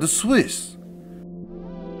are now the Swiss.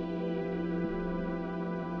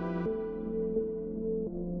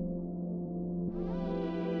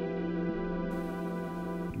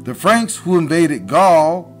 The Franks who invaded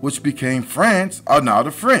Gaul, which became France, are now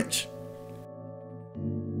the French.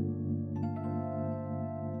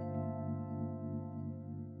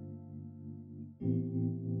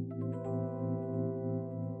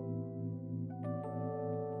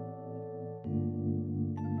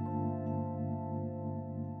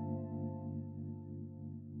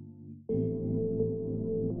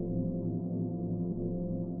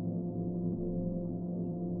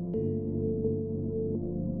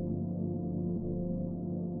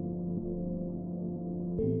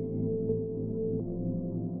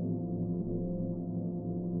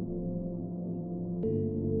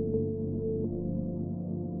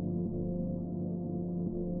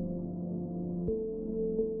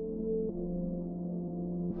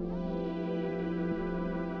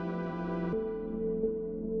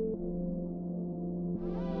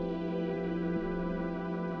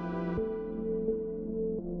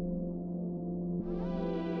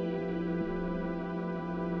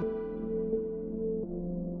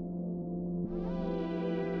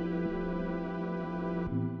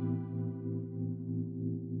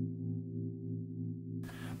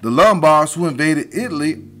 The Lombards who invaded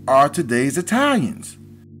Italy are today's Italians.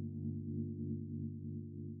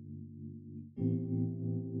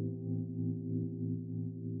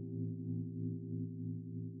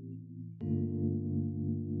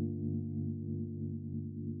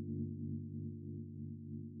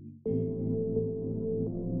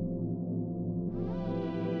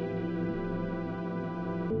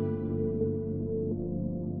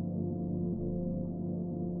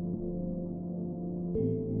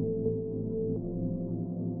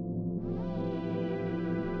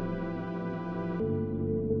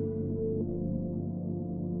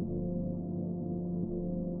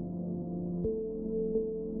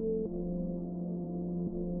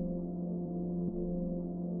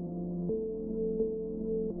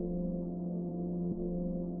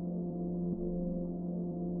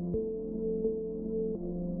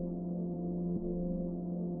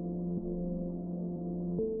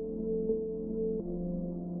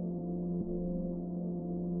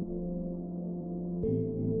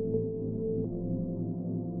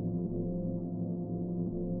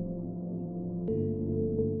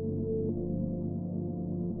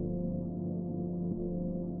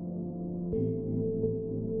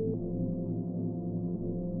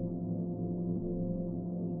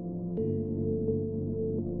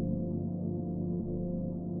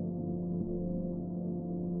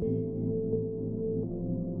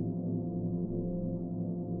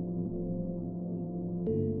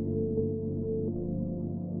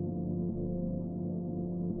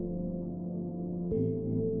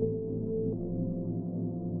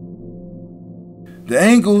 The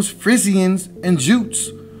Angles, Frisians, and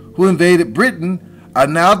Jutes who invaded Britain are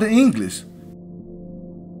now the English.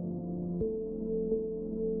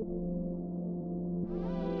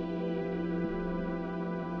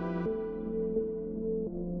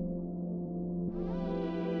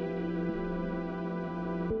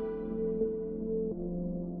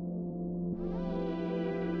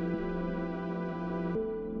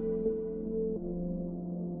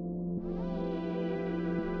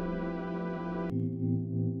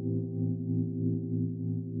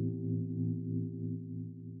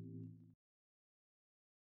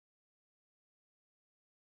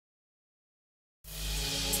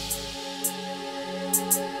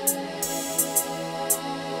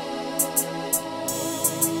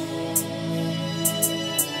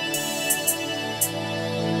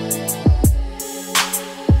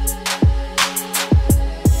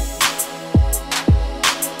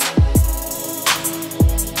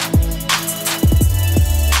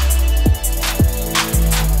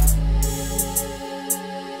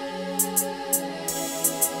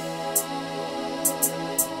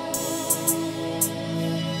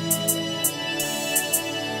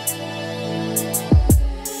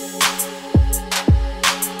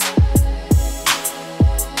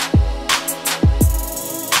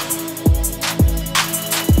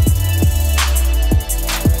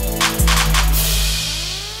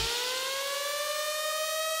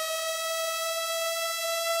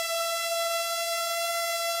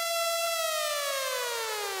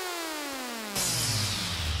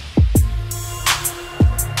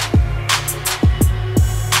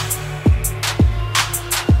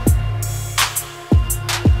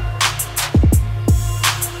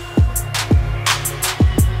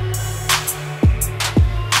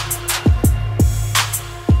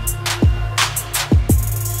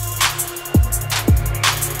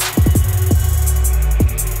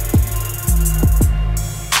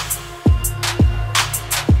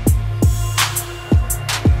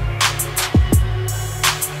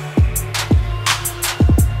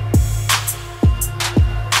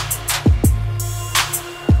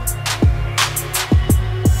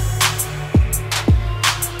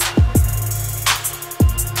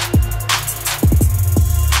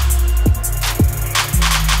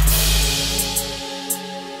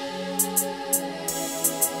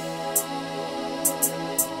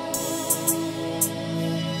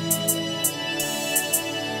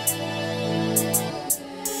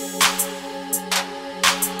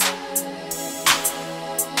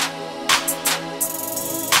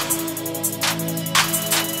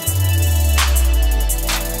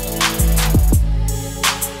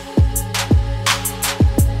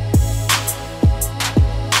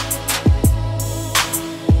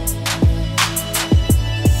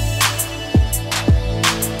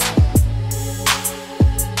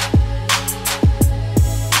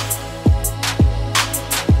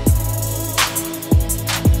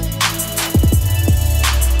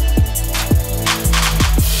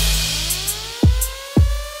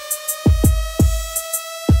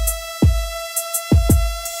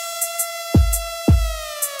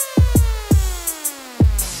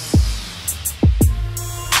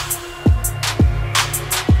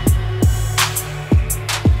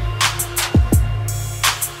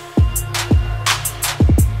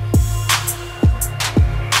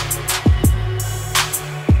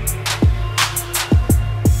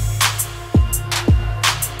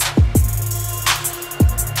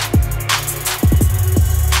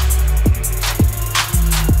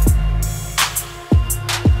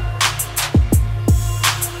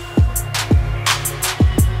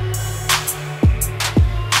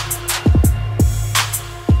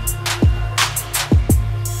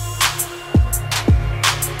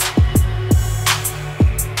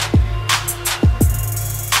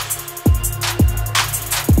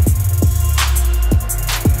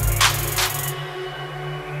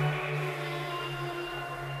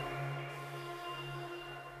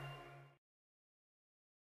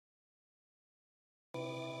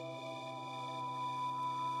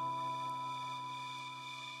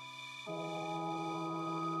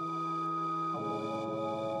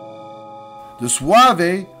 The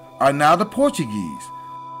Suave are now the Portuguese.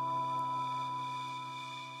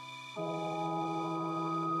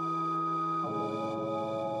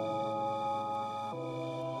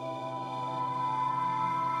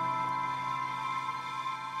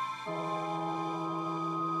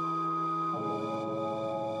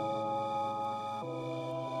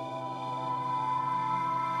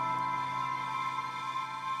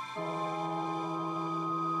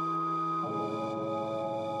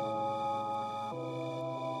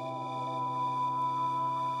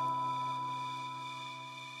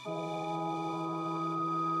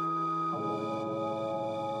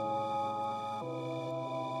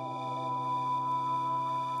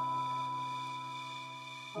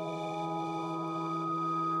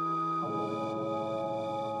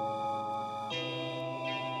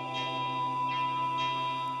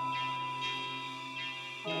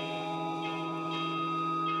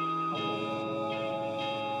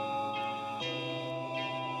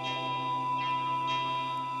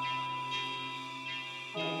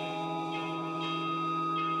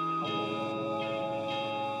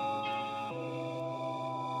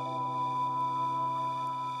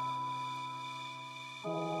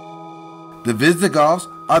 The Visigoths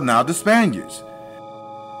are now the Spaniards.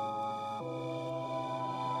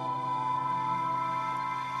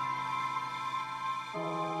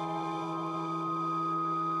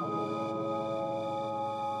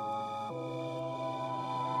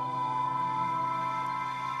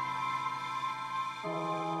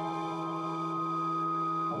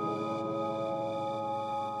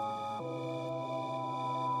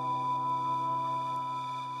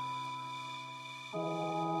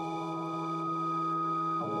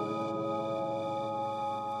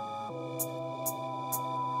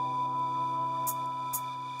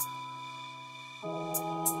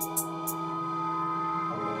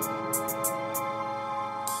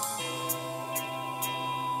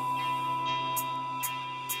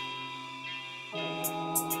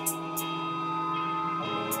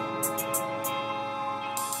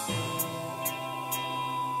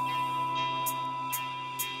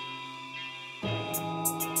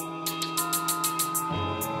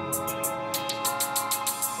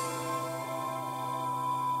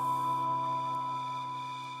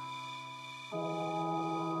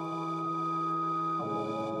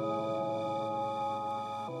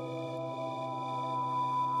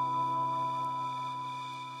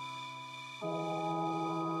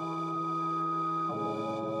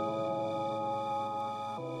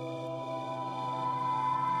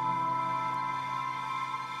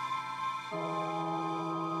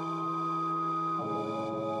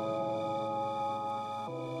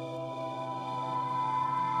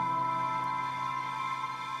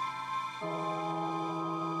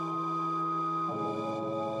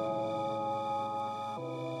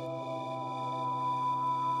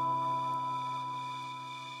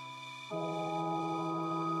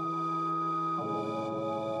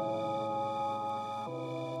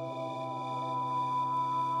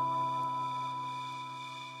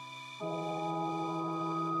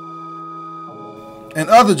 And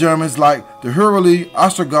other Germans like the Heruli,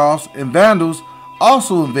 Ostrogoths, and Vandals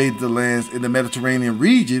also invaded the lands in the Mediterranean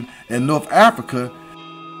region and North Africa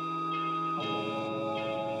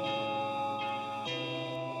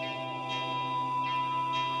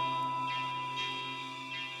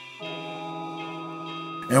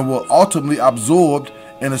and were ultimately absorbed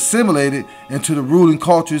and assimilated into the ruling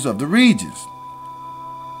cultures of the regions.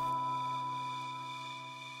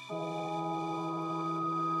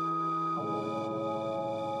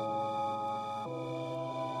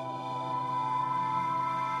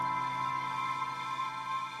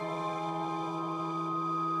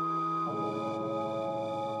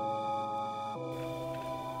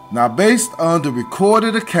 Now, based on the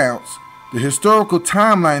recorded accounts, the historical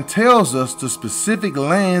timeline tells us the specific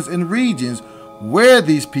lands and regions where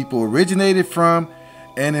these people originated from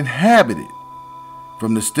and inhabited,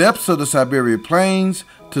 from the steppes of the Siberian plains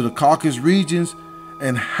to the Caucasus regions,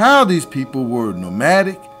 and how these people were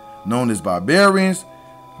nomadic, known as barbarians,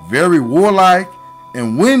 very warlike,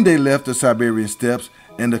 and when they left the Siberian steppes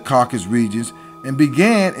and the Caucasus regions and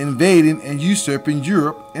began invading and usurping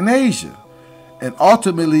Europe and Asia, and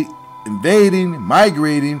ultimately invading,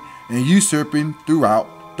 migrating, and usurping throughout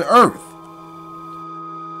the earth.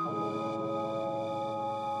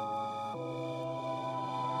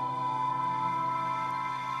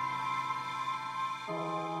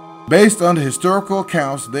 Based on the historical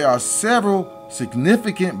accounts, there are several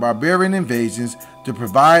significant barbarian invasions to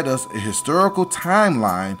provide us a historical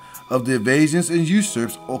timeline of the invasions and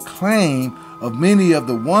usurps or claim of many of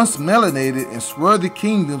the once melanated and swarthy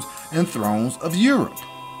kingdoms and thrones of Europe.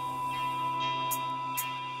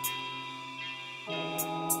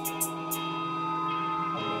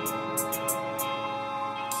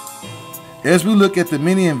 As we look at the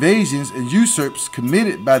many invasions and usurps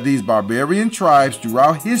committed by these barbarian tribes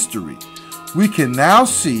throughout history, we can now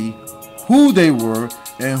see who they were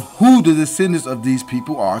and who the descendants of these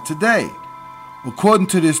people are today. According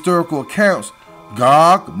to the historical accounts,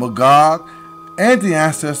 Gog, Magog, and the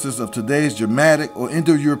ancestors of today's Germanic or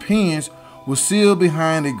Indo-Europeans were sealed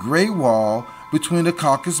behind a great wall between the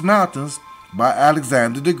Caucasus Mountains by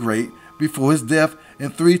Alexander the Great before his death in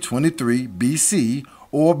 323 B.C.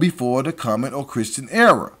 or before the Common or Christian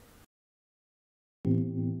era.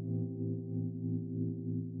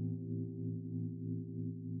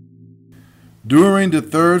 During the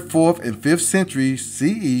 3rd, 4th, and 5th centuries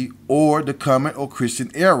CE or the Common or Christian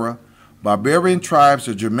era, barbarian tribes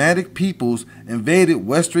of Germanic peoples invaded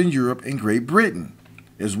Western Europe and Great Britain,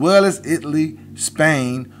 as well as Italy,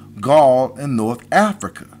 Spain, Gaul, and North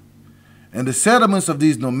Africa. And the settlements of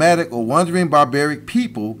these nomadic or wandering barbaric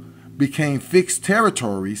people became fixed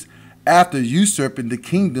territories after usurping the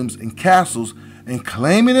kingdoms and castles and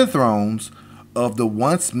claiming the thrones of the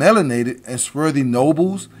once melanated and swarthy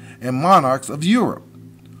nobles and monarchs of Europe.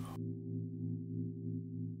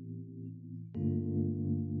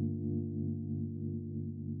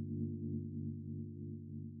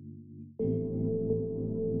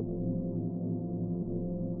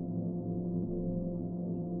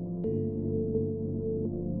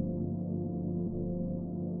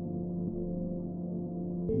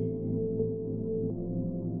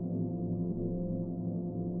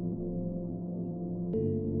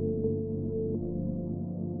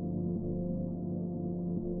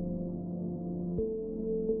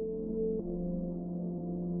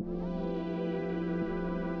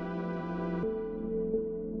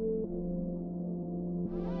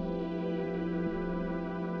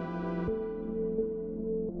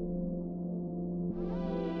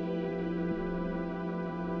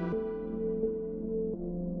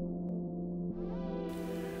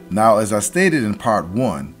 Now, as I stated in part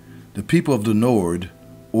 1, the people of the Nord,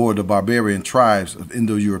 or the barbarian tribes of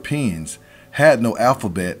Indo-Europeans, had no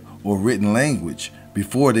alphabet or written language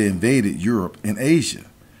before they invaded Europe and Asia.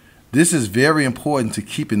 This is very important to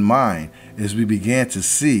keep in mind as we began to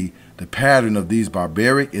see the pattern of these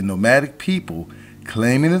barbaric and nomadic people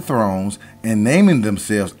claiming the thrones and naming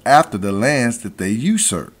themselves after the lands that they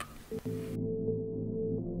usurp.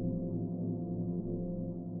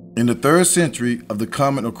 In the 3rd century of the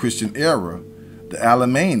Common or Christian era, the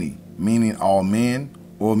Alemanni, meaning all men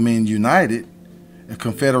or men united, a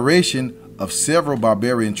confederation of several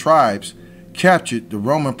barbarian tribes, captured the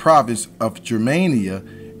Roman province of Germania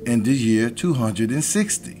in the year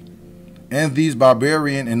 260. And these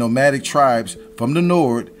barbarian and nomadic tribes from the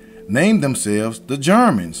Nord named themselves the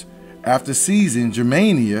Germans after seizing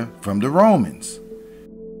Germania from the Romans.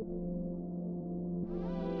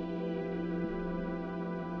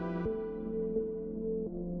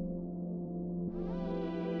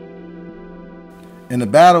 In the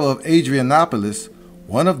Battle of Adrianopolis,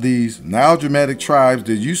 one of these now Germanic tribes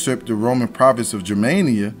that usurped the Roman province of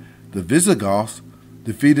Germania, the Visigoths,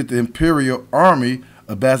 defeated the imperial army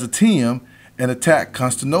of Byzantium and attacked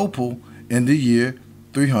Constantinople in the year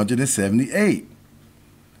 378.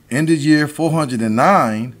 In the year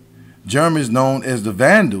 409, Germans known as the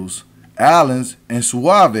Vandals, Alans, and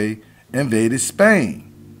Suevi invaded Spain.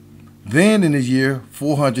 Then in the year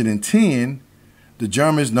 410, the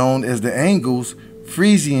Germans known as the Angles,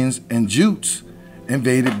 Frisians, and Jutes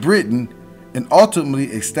invaded Britain and ultimately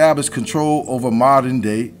established control over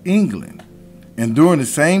modern-day England. And during the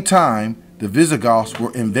same time, the Visigoths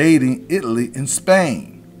were invading Italy and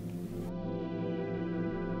Spain.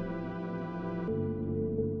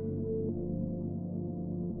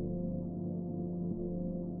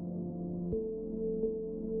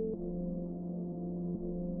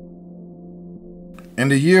 In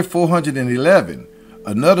the year 411,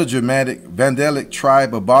 another Germanic Vandalic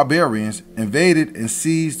tribe of barbarians invaded and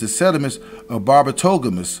seized the settlements of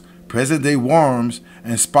Barbarotogamus, present-day Worms,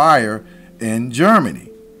 and Speyer in Germany,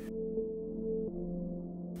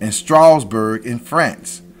 and Strasbourg in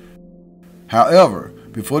France. However,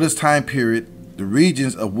 before this time period, the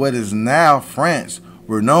regions of what is now France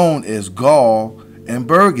were known as Gaul and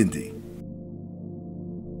Burgundy.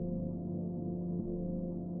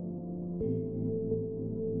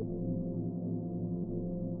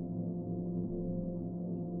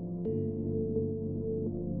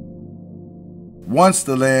 Once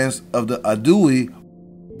the lands of the Aedui,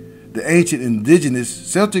 the ancient indigenous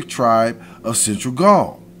Celtic tribe of Central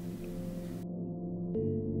Gaul.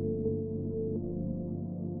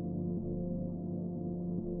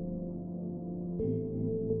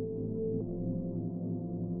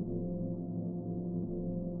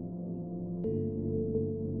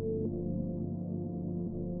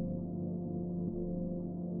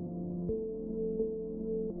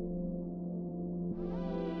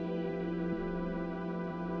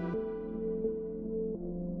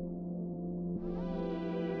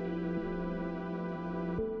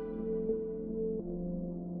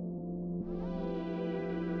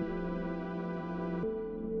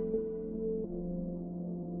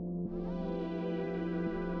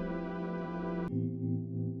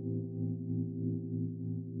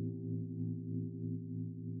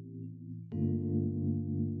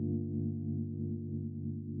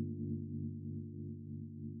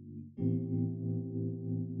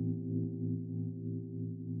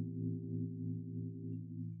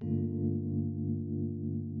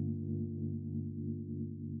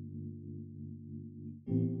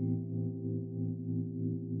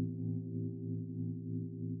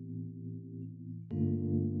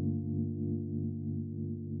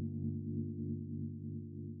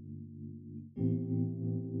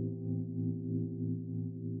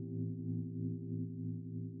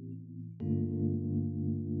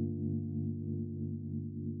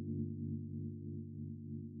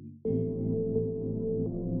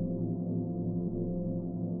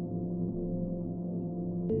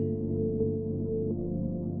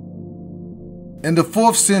 In the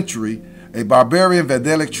 4th century, a barbarian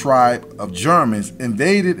Vandalic tribe of Germans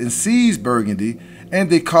invaded and seized Burgundy, and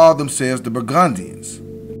they called themselves the Burgundians.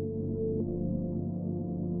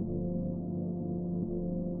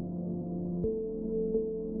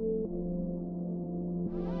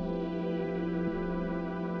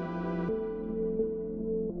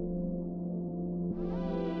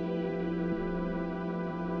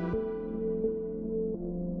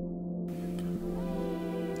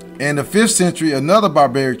 In the 5th century, another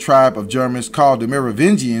barbaric tribe of Germans called the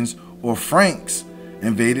Merovingians, or Franks,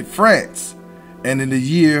 invaded France. And in the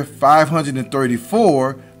year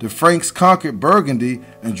 534, the Franks conquered Burgundy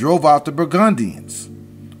and drove out the Burgundians,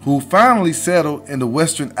 who finally settled in the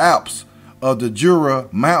western Alps of the Jura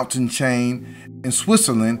mountain chain in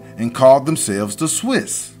Switzerland and called themselves the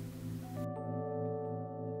Swiss.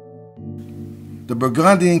 The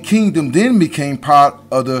Burgundian kingdom then became part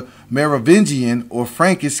of the Merovingian or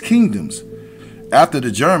Frankish kingdoms, after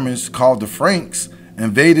the Germans, called the Franks,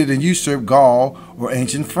 invaded and usurped Gaul or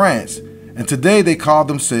ancient France, and today they call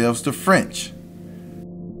themselves the French.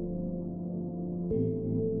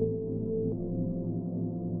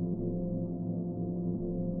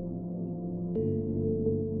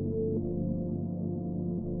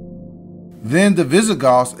 Then the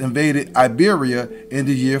Visigoths invaded Iberia in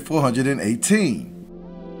the year 418.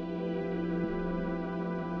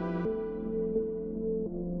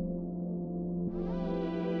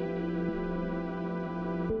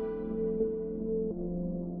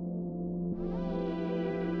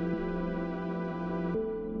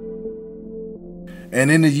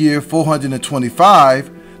 And in the year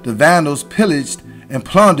 425, the Vandals pillaged and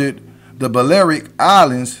plundered the Balearic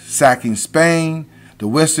Islands, sacking Spain, the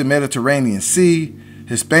Western Mediterranean Sea,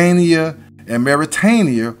 Hispania, and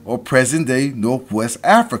Mauritania, or present-day Northwest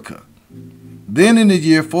Africa. Then in the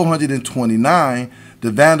year 429, the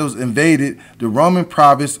Vandals invaded the Roman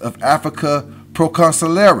province of Africa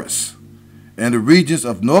Proconsularis and the regions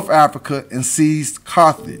of North Africa and seized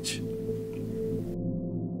Carthage.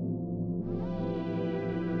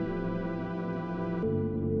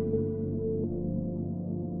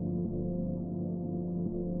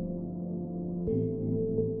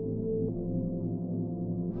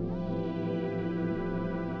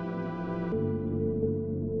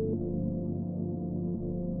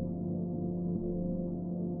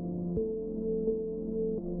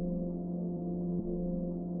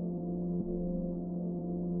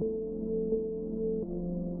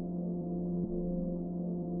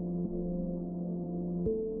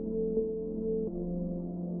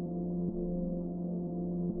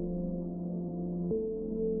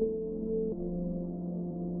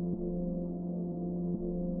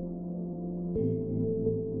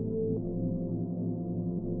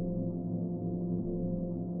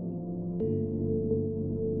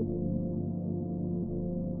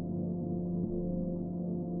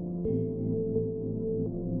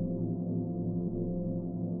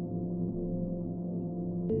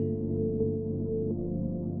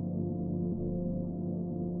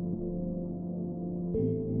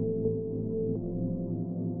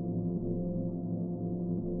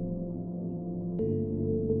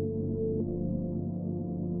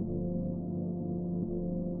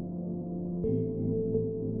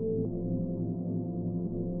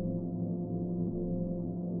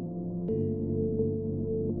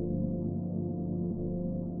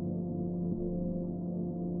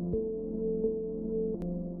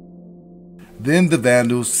 Then the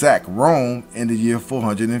Vandals sacked Rome in the year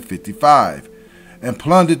 455 and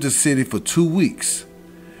plundered the city for 2 weeks.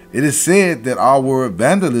 It is said that our word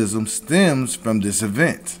vandalism stems from this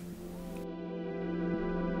event.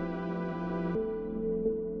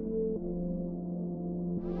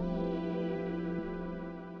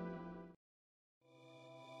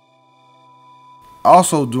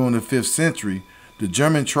 Also during the 5th century, the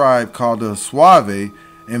German tribe called the Suevi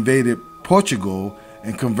invaded Portugal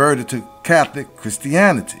and converted to Catholic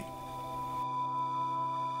Christianity.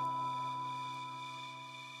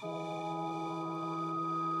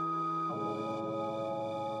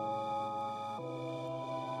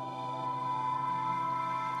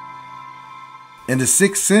 In the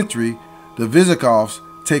 6th century, the Visigoths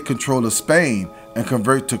take control of Spain and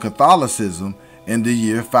convert to Catholicism in the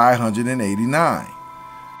year 589.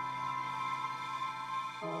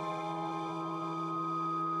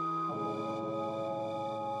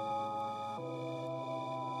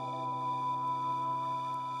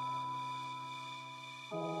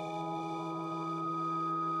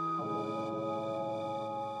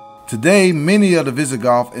 Today, many of the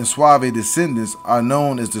Visigoth and Suevi descendants are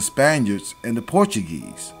known as the Spaniards and the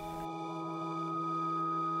Portuguese.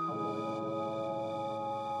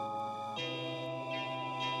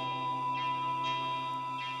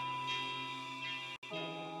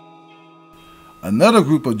 Another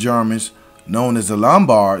group of Germans, known as the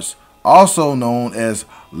Lombards, also known as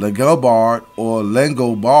Langobard or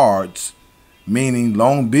Langobards, meaning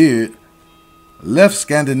long beard, left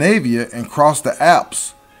Scandinavia and crossed the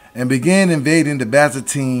Alps and began invading the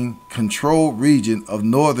Byzantine-controlled region of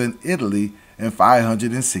northern Italy in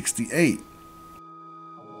 568.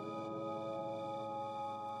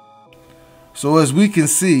 So as we can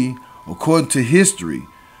see, according to history,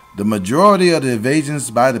 the majority of the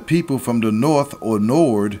invasions by the people from the north or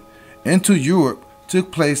Nord into Europe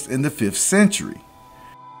took place in the 5th century.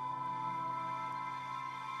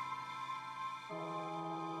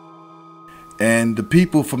 And the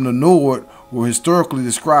people from the Nord were historically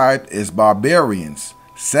described as barbarians,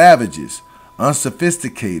 savages,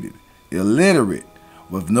 unsophisticated, illiterate,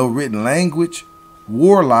 with no written language,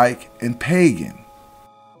 warlike, and pagan.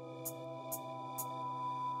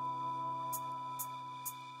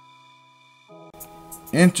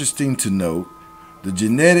 Interesting to note, the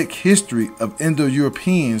genetic history of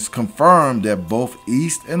Indo-Europeans confirmed that both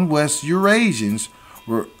East and West Eurasians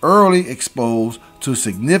were early exposed to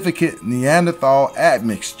significant Neanderthal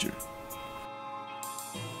admixture.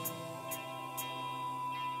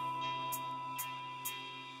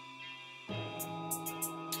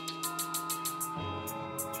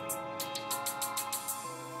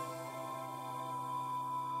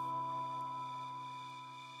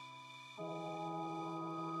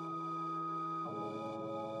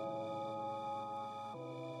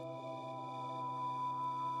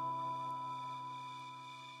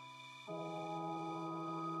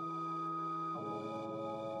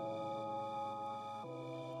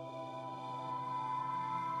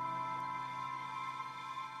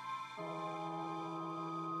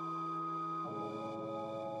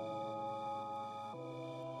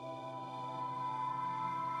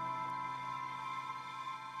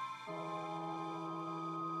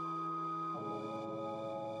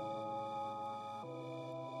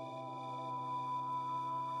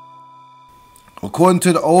 According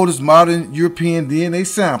to the oldest modern European DNA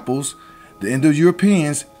samples, the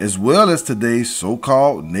Indo-Europeans, as well as today's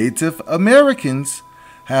so-called Native Americans,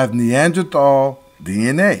 have Neanderthal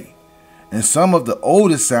DNA, and some of the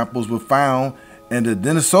oldest samples were found in the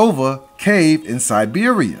Denisova cave in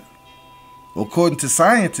Siberia. According to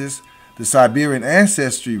scientists, the Siberian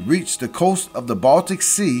ancestry reached the coast of the Baltic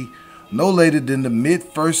Sea no later than the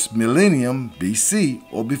mid-1st millennium BC,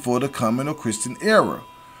 or before the coming of Christian era,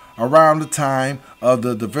 around the time of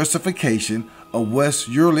the diversification of West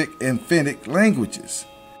Uralic and Finnic languages.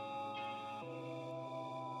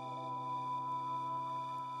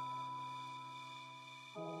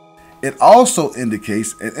 It also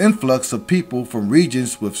indicates an influx of people from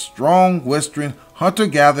regions with strong Western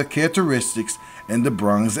hunter-gatherer characteristics in the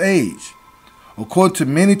Bronze Age. According to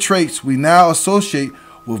many traits we now associate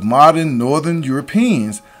with modern Northern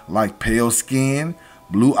Europeans, like pale skin,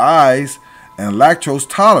 blue eyes, and lactose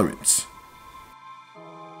tolerance.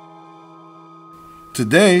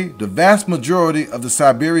 Today, the vast majority of the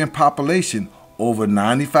Siberian population, over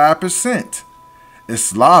 95%, is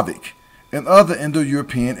Slavic and other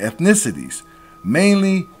Indo-European ethnicities,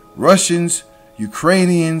 mainly Russians,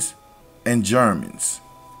 Ukrainians, and Germans.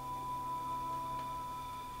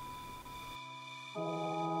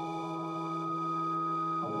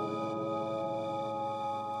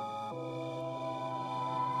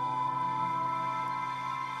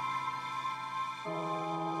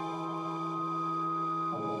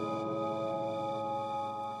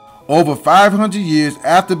 Over 500 years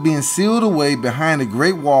after being sealed away behind the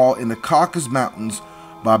Great Wall in the Caucasus Mountains,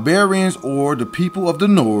 barbarians, or the people of the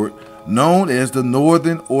Nord, known as the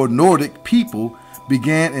Northern or Nordic people,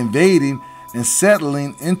 began invading and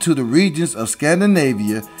settling into the regions of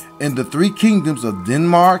Scandinavia and the three kingdoms of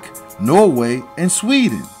Denmark, Norway, and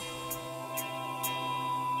Sweden.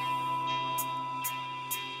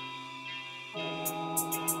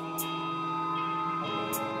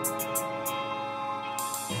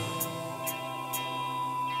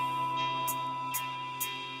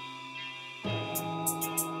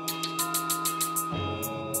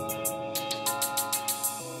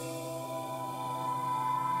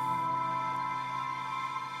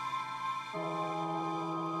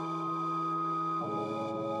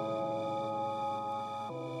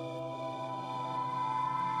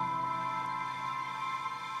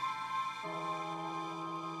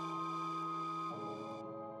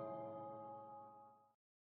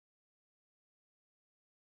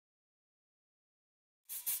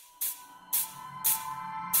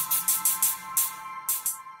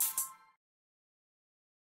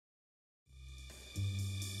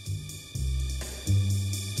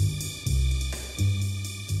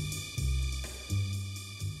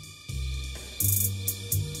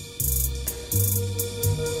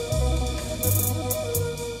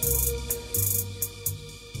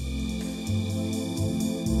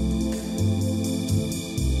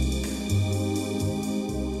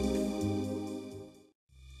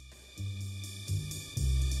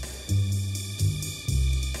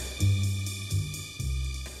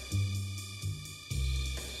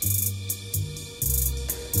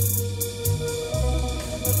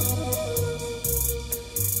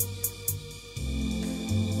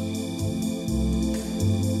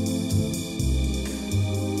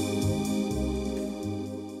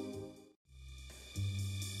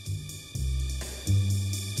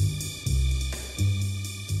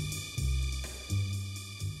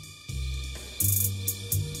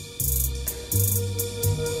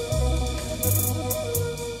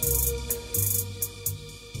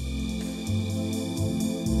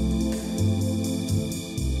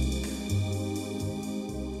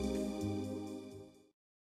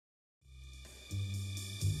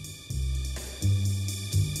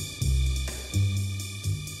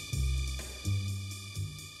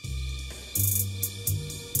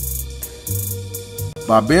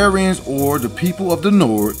 Barbarians, or the people of the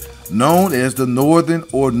north, known as the Northern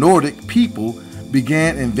or Nordic people,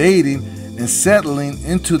 began invading and settling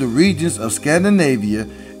into the regions of Scandinavia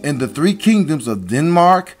and the three kingdoms of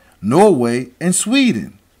Denmark, Norway, and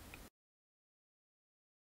Sweden.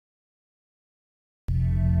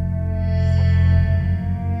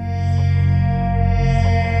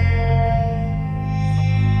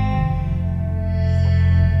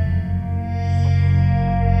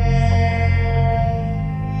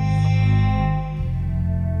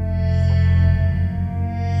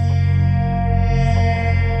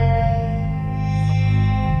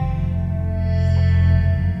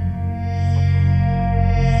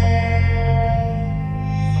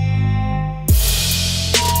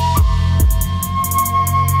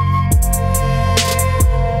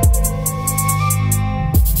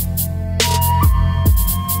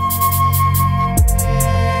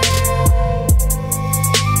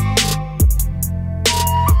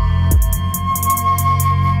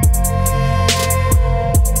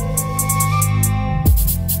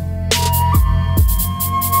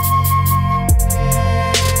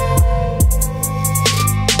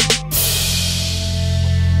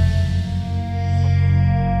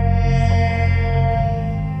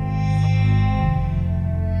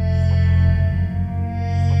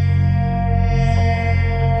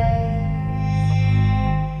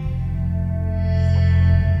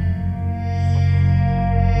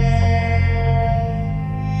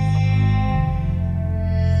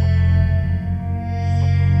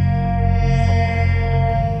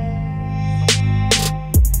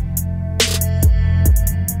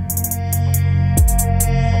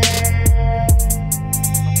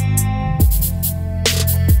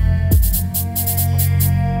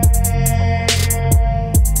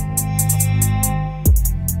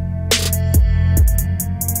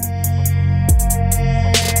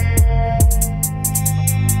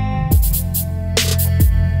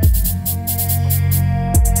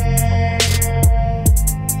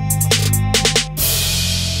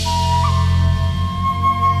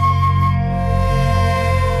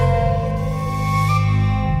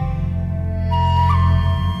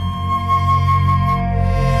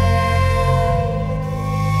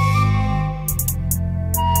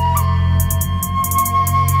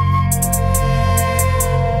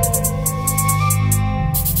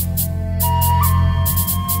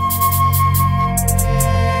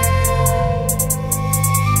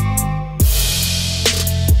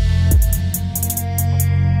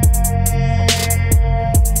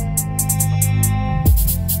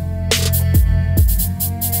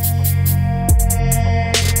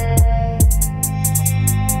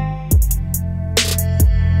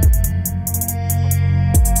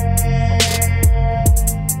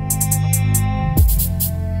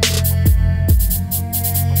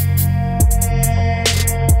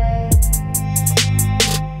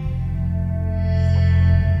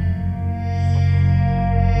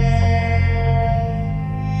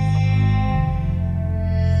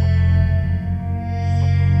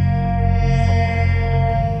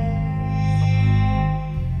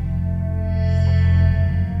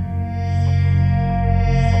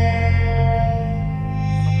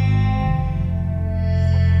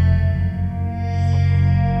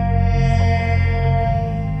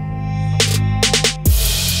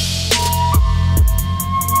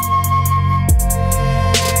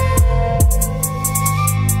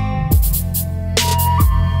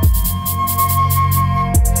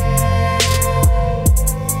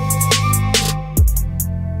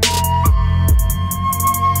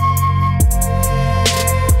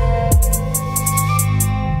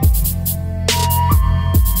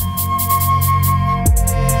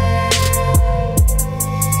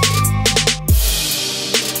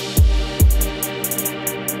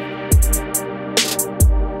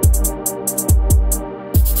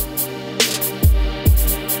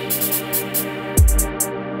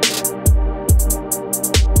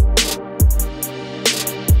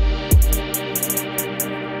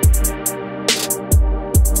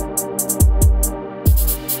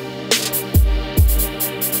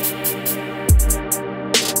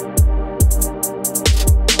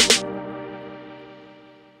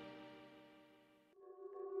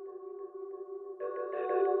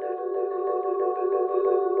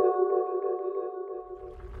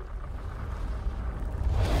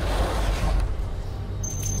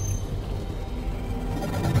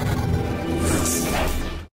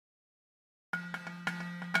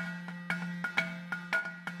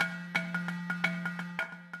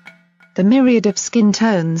 The myriad of skin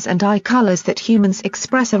tones and eye colors that humans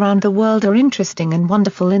express around the world are interesting and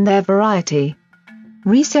wonderful in their variety.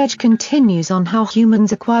 Research continues on how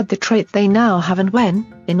humans acquired the traits they now have and when,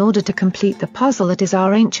 in order to complete the puzzle that is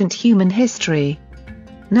our ancient human history.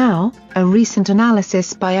 Now, a recent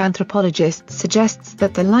analysis by anthropologists suggests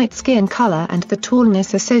that the light skin color and the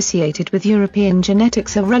tallness associated with European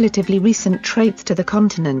genetics are relatively recent traits to the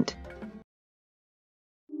continent.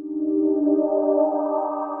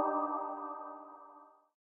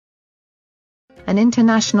 An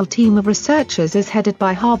international team of researchers is headed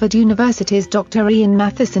by Harvard University's Dr. Ian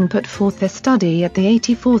Matheson put forth a study at the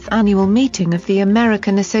 84th annual meeting of the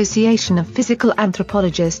American Association of Physical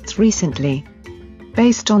Anthropologists recently.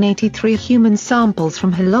 Based on 83 human samples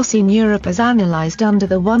from Holocene Europe as analyzed under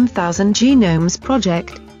the 1000 Genomes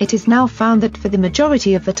Project, it is now found that for the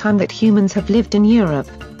majority of the time that humans have lived in Europe,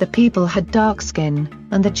 the people had dark skin,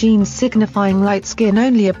 and the genes signifying light skin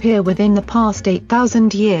only appear within the past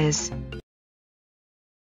 8,000 years.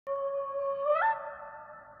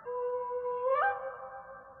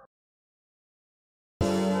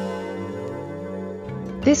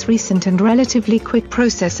 This recent and relatively quick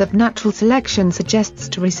process of natural selection suggests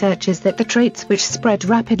to researchers that the traits which spread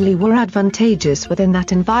rapidly were advantageous within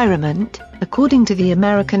that environment, according to the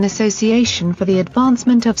American Association for the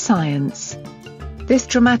Advancement of Science. This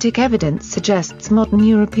dramatic evidence suggests modern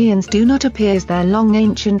Europeans do not appear as their long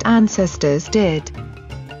ancient ancestors did.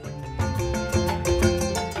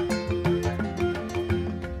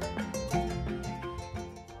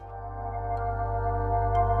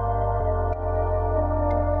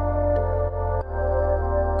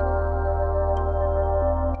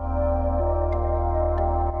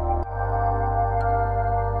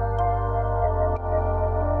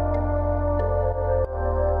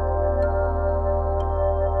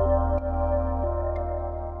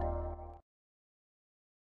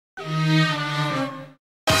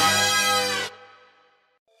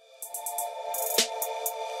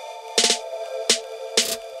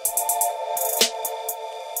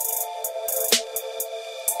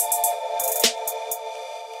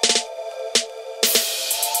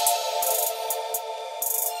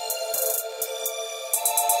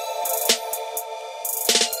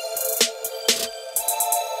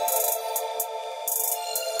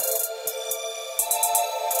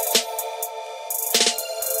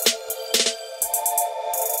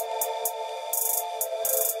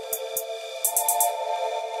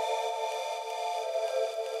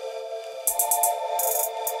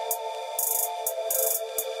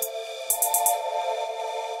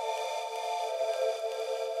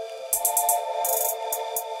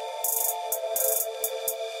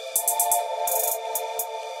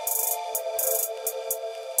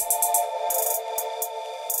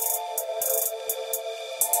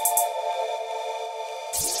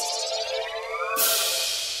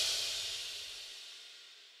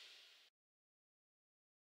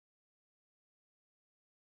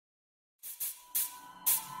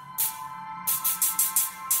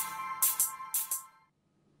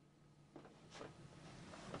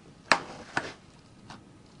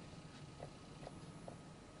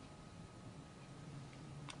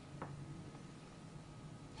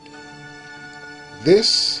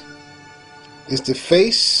 This is the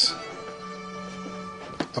face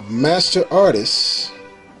of master artist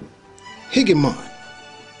Hegemon,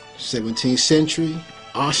 17th century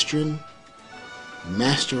Austrian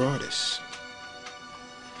master artist.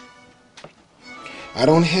 I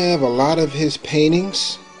don't have a lot of his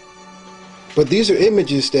paintings, but these are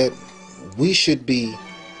images that we should be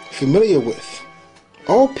familiar with.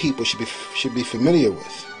 All people should be familiar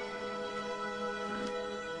with.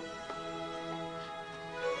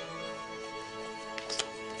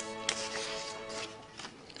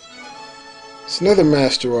 It's another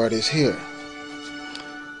master artist here.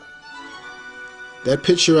 That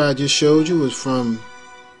picture I just showed you was from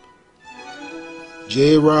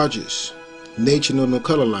J. Rogers, Nature No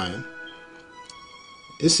Color Line.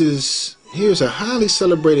 Here's a highly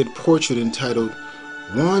celebrated portrait entitled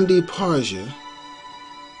Juan de Parga.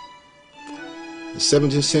 The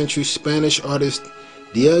 17th century Spanish artist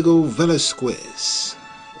Diego Velázquez.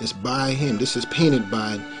 It's by him. This is painted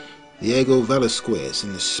by Diego Velázquez.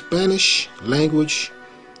 In the Spanish language,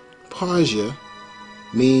 Parga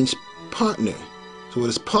means partner. So it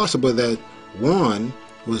is possible that Juan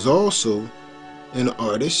was also an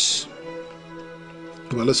artist.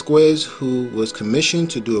 Velázquez, who was commissioned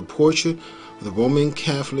to do a portrait of the Roman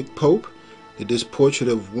Catholic Pope, did this portrait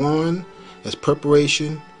of Juan as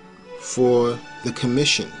preparation for the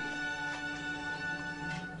commission.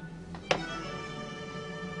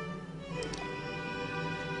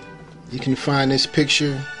 You can find this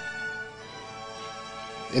picture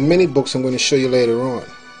and many books I'm going to show you later on.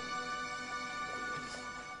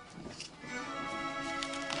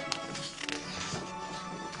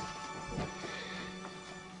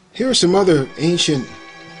 Here are some other ancient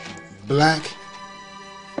black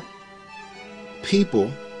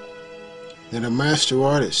people that are master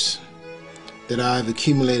artists that I've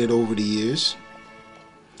accumulated over the years.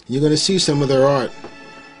 You're going to see some of their art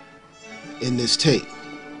in this tape.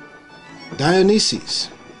 Dionysius,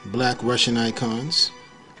 black Russian icons.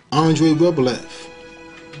 Andrei Rublev,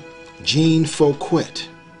 Jean Fouquet,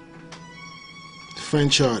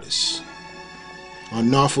 French artists.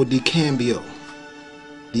 Arnolfo di Cambio,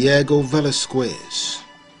 Diego Velázquez,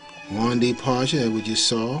 Juan de Parga, that we just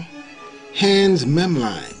saw, Hans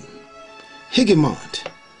Memling, Higgemont,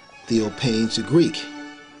 Theophanes the Greek,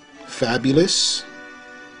 Fabulous,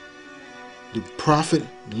 the prophet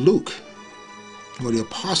Luke, or the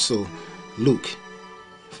apostle Luke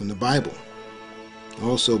from the Bible.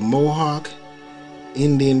 Also Mohawk,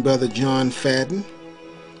 Indian brother John Fadden,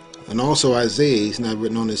 and also Isaiah is not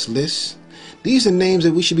written on this list. These are names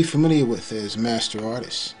that we should be familiar with as master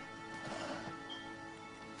artists.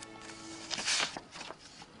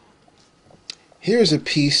 Here's a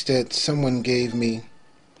piece that someone gave me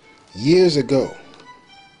years ago.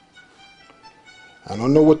 I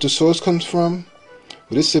don't know what the source comes from,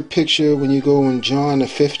 but it's a picture when you go in John the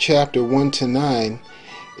 5th chapter 1 to 9.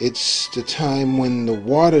 It's the time when the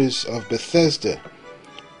waters of Bethesda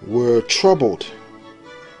were troubled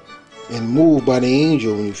and moved by the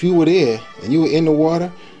angel. And if you were there and you were in the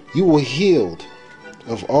water, you were healed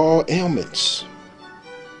of all ailments.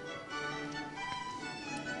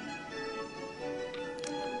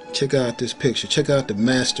 Check out this picture. Check out the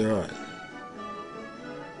master art.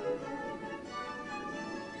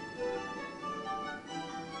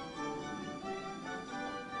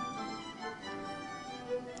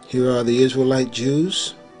 Here are the Israelite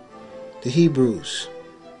Jews, the Hebrews,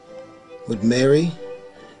 with Mary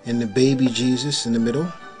and the baby Jesus in the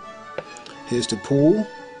middle. Here's the pool,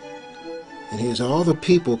 and here's all the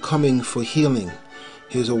people coming for healing.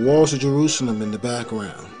 Here's the walls of Jerusalem in the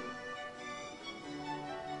background.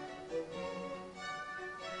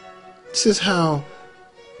 This is how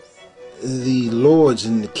the lords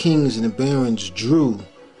and the kings and the barons drew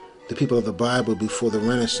the people of the Bible before the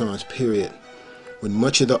Renaissance period, when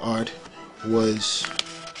much of the art was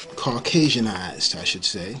Caucasianized, I should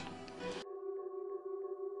say.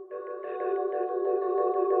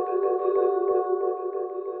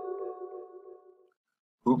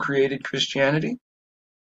 Who created Christianity?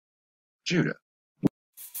 Judah.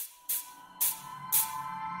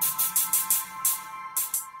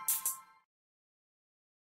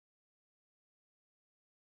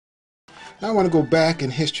 Now I want to go back in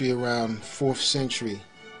history around 4th century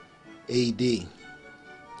AD.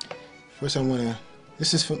 First I want to,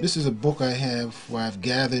 this is a book I have where I've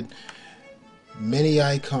gathered many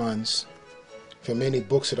icons from many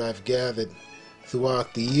books that I've gathered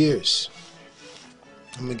throughout the years.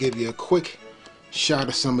 I'm going to give you a quick shot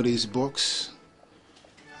of some of these books.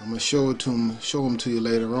 I'm going to show them to you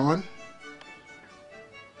later on.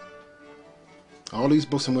 All these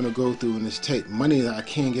books I'm going to go through in this tape. Money that I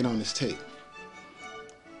can't get on this tape.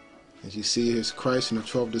 As you see, here's Christ and the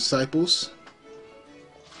 12 disciples.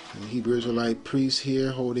 And the Hebrew Israelite priest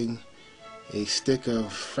here holding a stick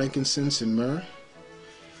of frankincense and myrrh.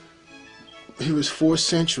 Here is 4th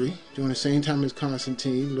century, during the same time as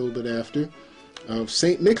Constantine, a little bit after, of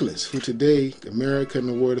St. Nicholas, who today America and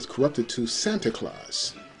the world is corrupted to Santa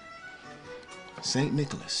Claus. St.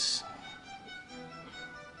 Nicholas.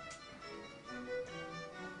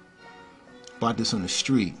 Bought this on the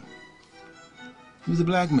street. He was a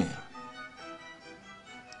black man.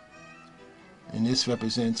 And this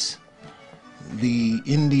represents the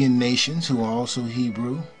Indian nations, who are also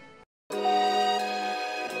Hebrew.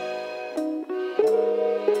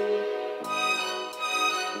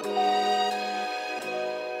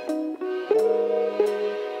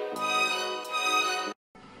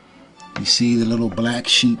 You see the little black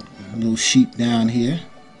sheep, little sheep down here.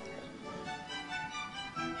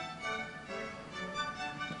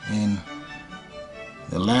 And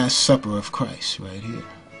the Last Supper of Christ right here,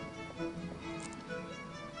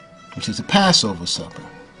 which is a Passover supper.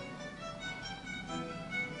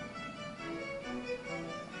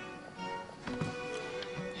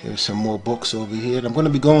 Here's some more books over here. I'm going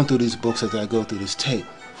to be going through these books as I go through this tape.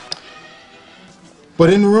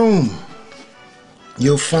 But in Rome,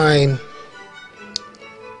 you'll find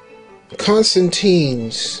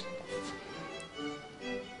Constantine's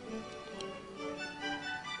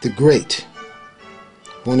the Great,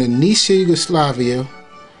 born in Nice, Yugoslavia,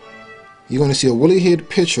 you're going to see a woolly-haired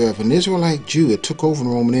picture of an Israelite Jew that took over the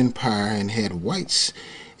Roman Empire and had whites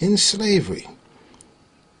in slavery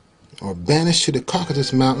or banished to the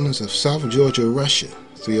Caucasus Mountains of South Georgia, Russia,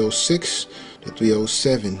 306 to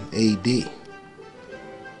 307 AD.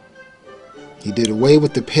 He did away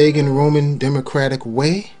with the pagan Roman democratic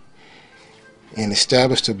way and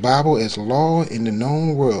established the Bible as law in the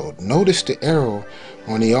known world. Notice the arrow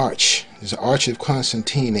on the arch. There's the Arch of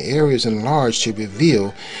Constantine. The area is enlarged to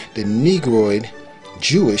reveal the Negroid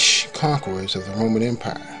Jewish conquerors of the Roman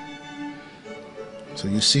Empire. So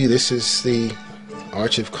you see, this is the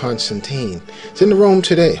Arch of Constantine. It's in Rome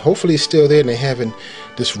today. Hopefully it's still there and they haven't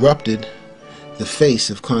disrupted the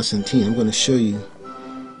face of Constantine. I'm going to show you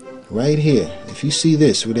right here. If you see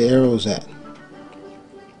this, where the arrow's at.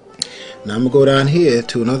 Now I'm going to go down here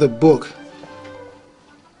to another book,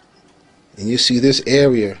 and you see this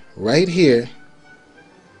area right here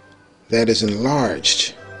that is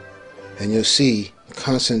enlarged, and you'll see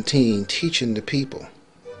Constantine teaching the people.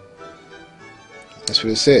 That's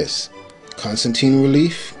what it says. Constantine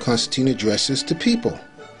relief, Constantine addresses the people.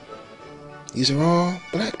 These are all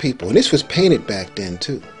black people, and this was painted back then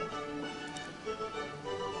too.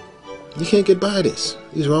 You can't get by this.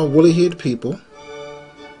 These are all woolly-haired people.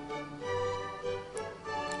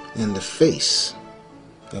 And the face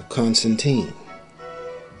of Constantine.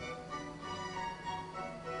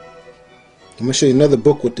 I'm going to show you another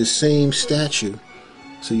book with the same statue,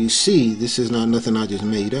 so you see this is not nothing I just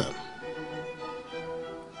made up.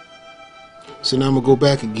 So now I'm going to go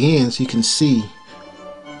back again so you can see.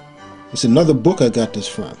 It's another book I got this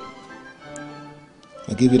from.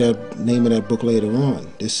 I'll give you that name of that book later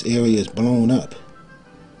on. This area is blown up.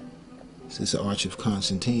 This is the Arch of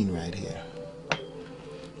Constantine right here.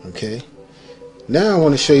 Okay, now I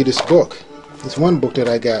want to show you this book. This one book that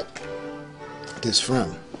I got this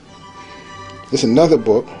from. This is another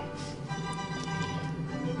book.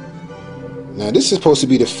 Now this is supposed to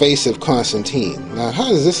be the face of Constantine. Now how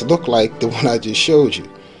does this look like the one I just showed you?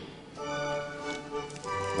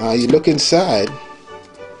 Now you look inside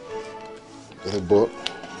the book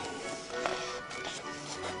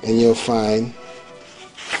and you'll find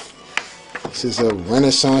this is a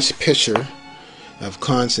Renaissance picture of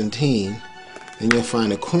Constantine, and you'll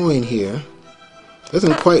find a coin here.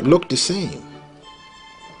 Doesn't quite look the same.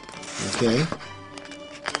 Okay,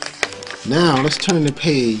 now let's turn the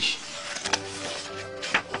page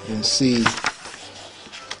and see.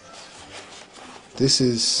 This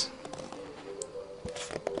is,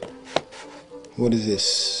 what is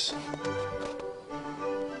this?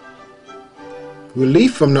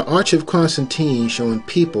 Relief from the Arch of Constantine, showing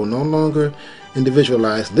people no longer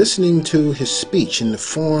individualized, listening to his speech in the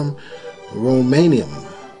form Romanium.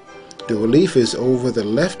 The relief is over the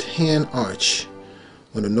left-hand arch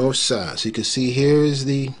on the north side. So you can see here is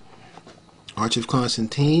the Arch of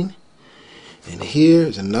Constantine, and here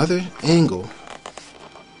is another angle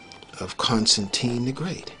of Constantine the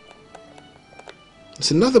Great.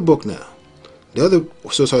 It's another book now. The other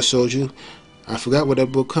source I showed you, I forgot where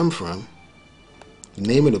that book come from, the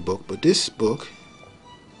name of the book, but this book,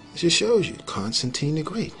 it just shows you Constantine the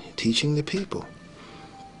Great teaching the people.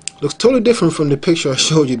 Looks totally different from the picture I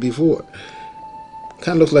showed you before.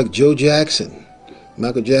 Kind of looks like Joe Jackson,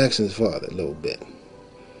 Michael Jackson's father, a little bit.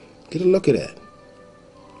 Get a look at that.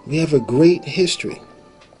 We have a great history.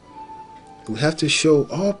 We have to show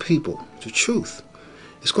all people the truth.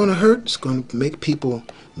 It's going to hurt. It's going to make people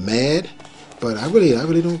mad, but I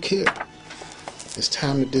really don't care. It's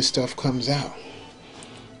time that this stuff comes out.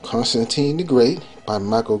 Constantine the Great by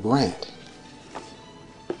Michael Grant.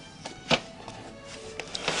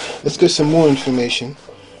 Let's get some more information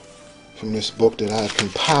from this book that I've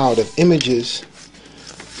compiled of images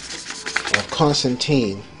of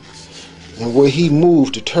Constantine and where he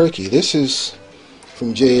moved to Turkey. This is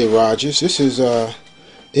from J.A. Rogers. This is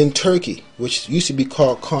in Turkey, which used to be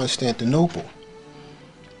called Constantinople.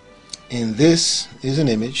 And this is an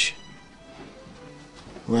image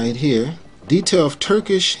right here. Detail of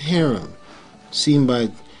Turkish harem seen by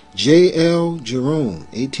J.L. Jerome,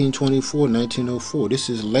 1824-1904. This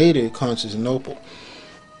is later Constantinople.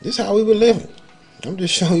 This is how we were living. I'm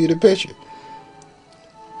just showing you the picture.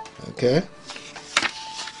 Okay?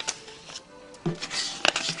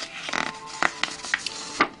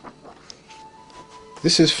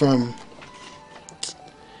 This is from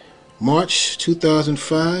March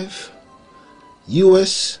 2005,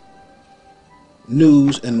 U.S.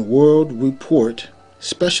 News and World Report,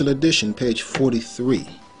 Special Edition, page 43.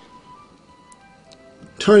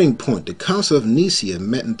 Turning point, the Council of Nicaea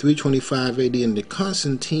met in 325 AD under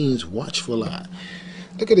Constantine's watchful eye.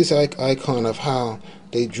 Look at this icon of how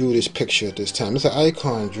they drew this picture at this time. It's an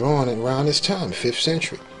icon drawn around this time, 5th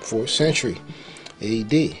century, 4th century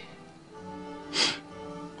AD.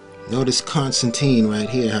 Notice Constantine right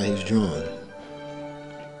here, how he's drawn.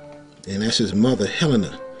 And that's his mother,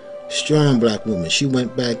 Helena. Strong black woman. She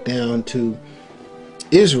went back down to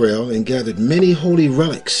Israel and gathered many holy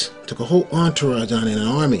relics. Took a whole entourage on in an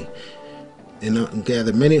army. And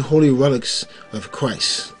gathered many holy relics of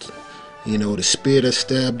Christ. You know, the spear that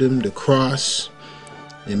stabbed him, the cross,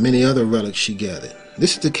 and many other relics she gathered.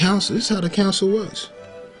 This is the council. This is how the council was.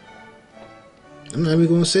 I'm not even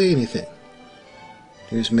going to say anything.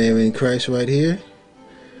 Here's Mary and Christ right here.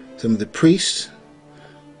 Some of the priests.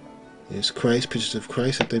 Here's Christ, pictures of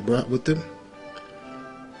Christ that they brought with them.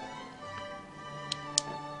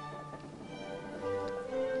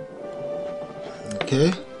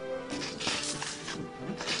 Okay.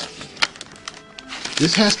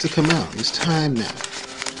 This has to come out. It's time now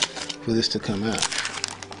for this to come out.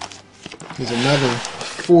 Here's another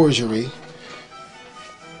forgery.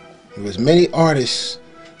 There was many artists,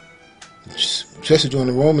 especially during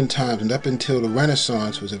the Roman times and up until the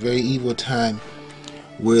Renaissance, was a very evil time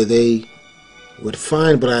where they would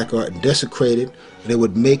find black art, desecrate it, and they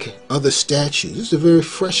would make other statues. This is a very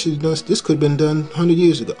freshly done. This could have been done 100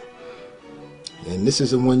 years ago. And this is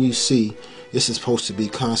the one you see. This is supposed to be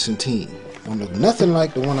Constantine. Don't look nothing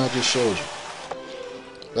like the one I just showed you.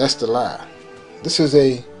 That's the lie. This is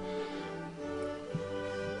a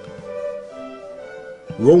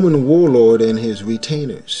Roman warlord and his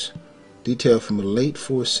retainers, detailed from a late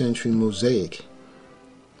 4th century mosaic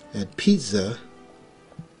at Pizza,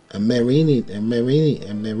 Marina.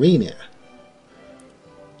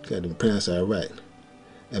 Got to pronounce that right.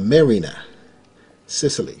 Marina,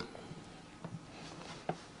 Sicily.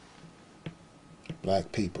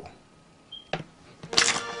 Black people.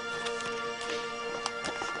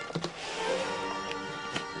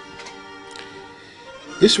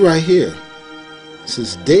 This right here. This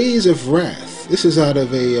is Days of Wrath. This is out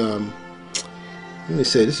of a, let me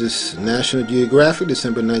say, this is National Geographic,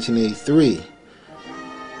 December 1983.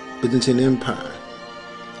 Byzantine Empire.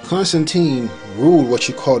 Constantine ruled what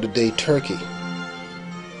you call today Turkey.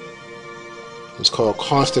 It's called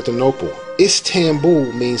Constantinople.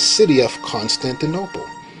 Istanbul means city of Constantinople.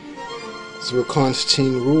 This is where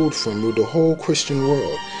Constantine ruled from, ruled the whole Christian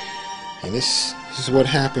world. And this is what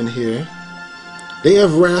happened here. Day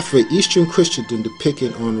of Wrath for Eastern Christendom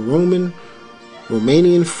depicted on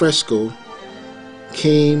Romanian fresco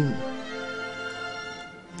came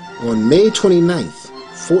on May 29th,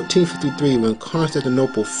 1453, when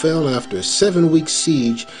Constantinople fell after a 7-week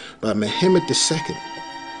siege by Mehmed II.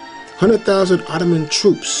 100,000 Ottoman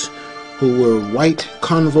troops, who were white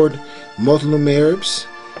convert Muslim Arabs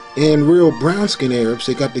and real brown-skinned Arabs,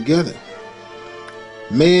 they got together.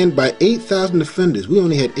 Manned by 8,000 defenders. We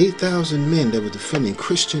only had 8,000 men that were defending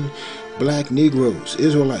Christian, black Negroes,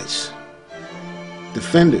 Israelites.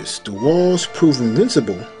 Defenders. The walls proved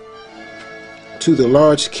invincible to the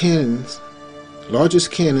largest cannons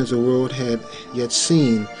the world had yet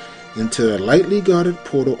seen, until a lightly guarded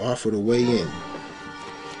portal offered a way in.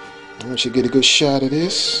 I want you to get a good shot of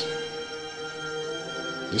this.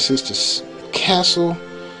 This is the castle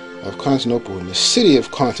of Constantinople, in the city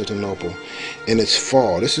of Constantinople, in its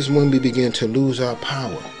fall. This is when we begin to lose our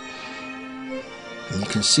power. And you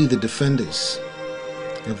can see the defenders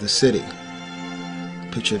of the city.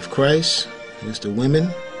 Picture of Christ. Here's the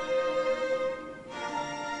women.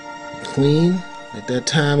 The queen. At that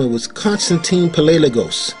time it was Constantine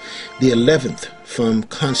Palaiologos, the 11th from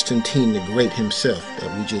Constantine the Great himself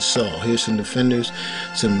that we just saw. Here's some defenders,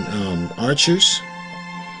 some archers.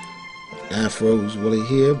 Afros really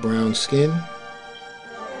here, brown skin.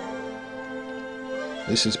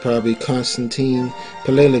 This is probably Constantine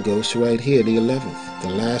Palaiologos right here, the 11th, the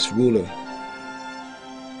last ruler.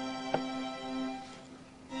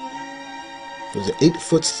 There was an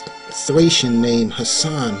 8-foot Thracian named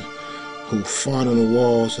Hassan who fought on the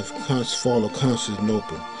walls of fall of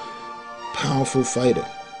Constantinople. Powerful fighter.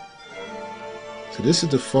 So this is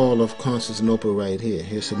the fall of Constantinople right here.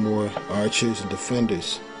 Here's some more archers and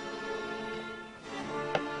defenders.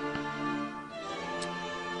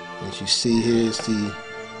 As you see, here's the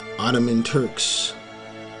Ottoman Turks.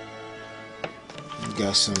 You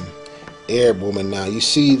got some Arab woman now. You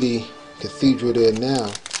see the cathedral there now.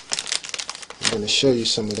 I'm going to show you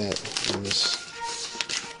some of that in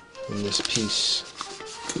this piece.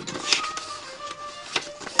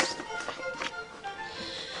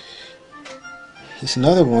 Here's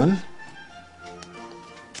another one.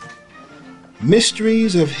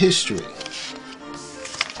 Mysteries of History.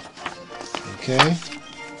 Okay.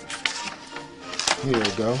 Here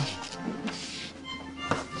we go.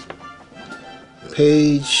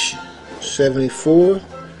 Page 74,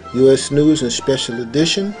 U.S. News and Special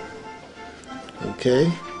Edition.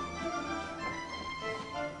 Okay.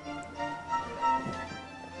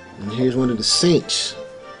 And here's one of the saints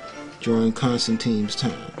during Constantine's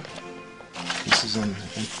time. This is on,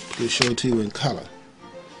 I can show it to you in color.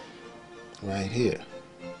 Right here.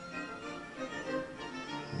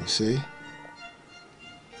 You see?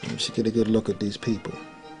 You should get a good look at these people.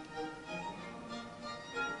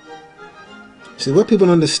 See, what people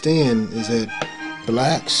understand is that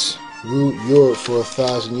blacks ruled Europe for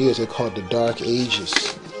 1,000 years. They're called the Dark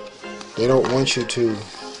Ages. They don't want you to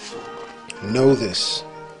know this.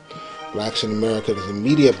 Blacks in America, there's a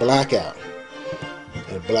media blackout.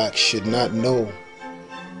 And blacks should not know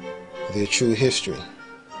their true history.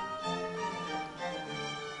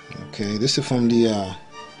 Okay, this is from the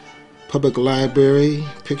Public Library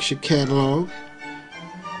picture catalog.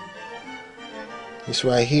 This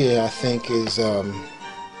right here, I think, is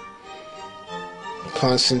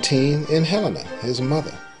Constantine and Helena, his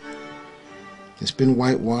mother. It's been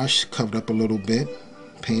whitewashed, covered up a little bit.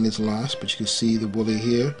 Paint is lost, but you can see the woolly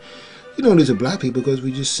hair. You know these are black people because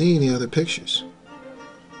we just seen the other pictures.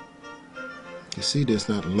 You see there's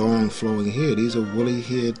not long flowing hair. These are woolly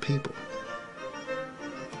haired people.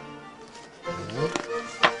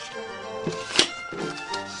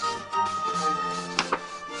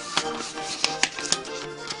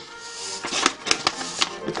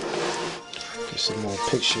 Get some more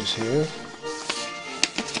pictures here.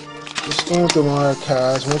 Just going through my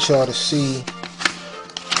archives. I want y'all to see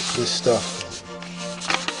this stuff.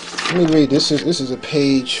 Let me read. This is a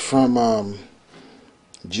page from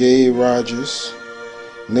J. Rogers,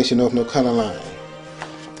 Nation of North Carolina.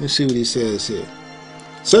 Let's see what he says here.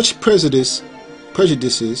 Such prejudices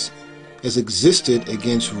as existed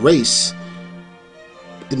against race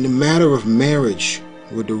in the matter of marriage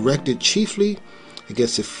were directed chiefly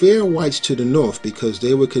against the fair whites to the north because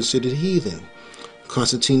they were considered heathen.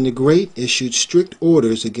 Constantine the Great issued strict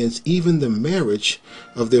orders against even the marriage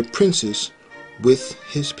of their princes with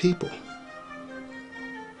his people.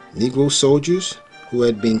 Negro soldiers who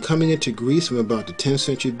had been coming into Greece from about the 10th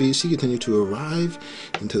century B.C. continued to arrive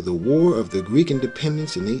until the War of the Greek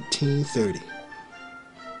Independence in 1830.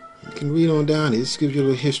 You can read on down here. This gives you a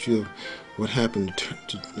little history of what happened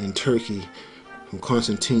in Turkey from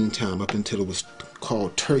Constantine's time up until it was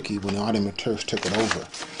called Turkey when the Ottoman Turks took it over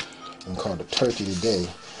and called it Turkey today.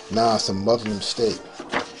 Now it's a Muslim state.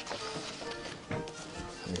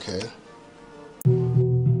 Okay.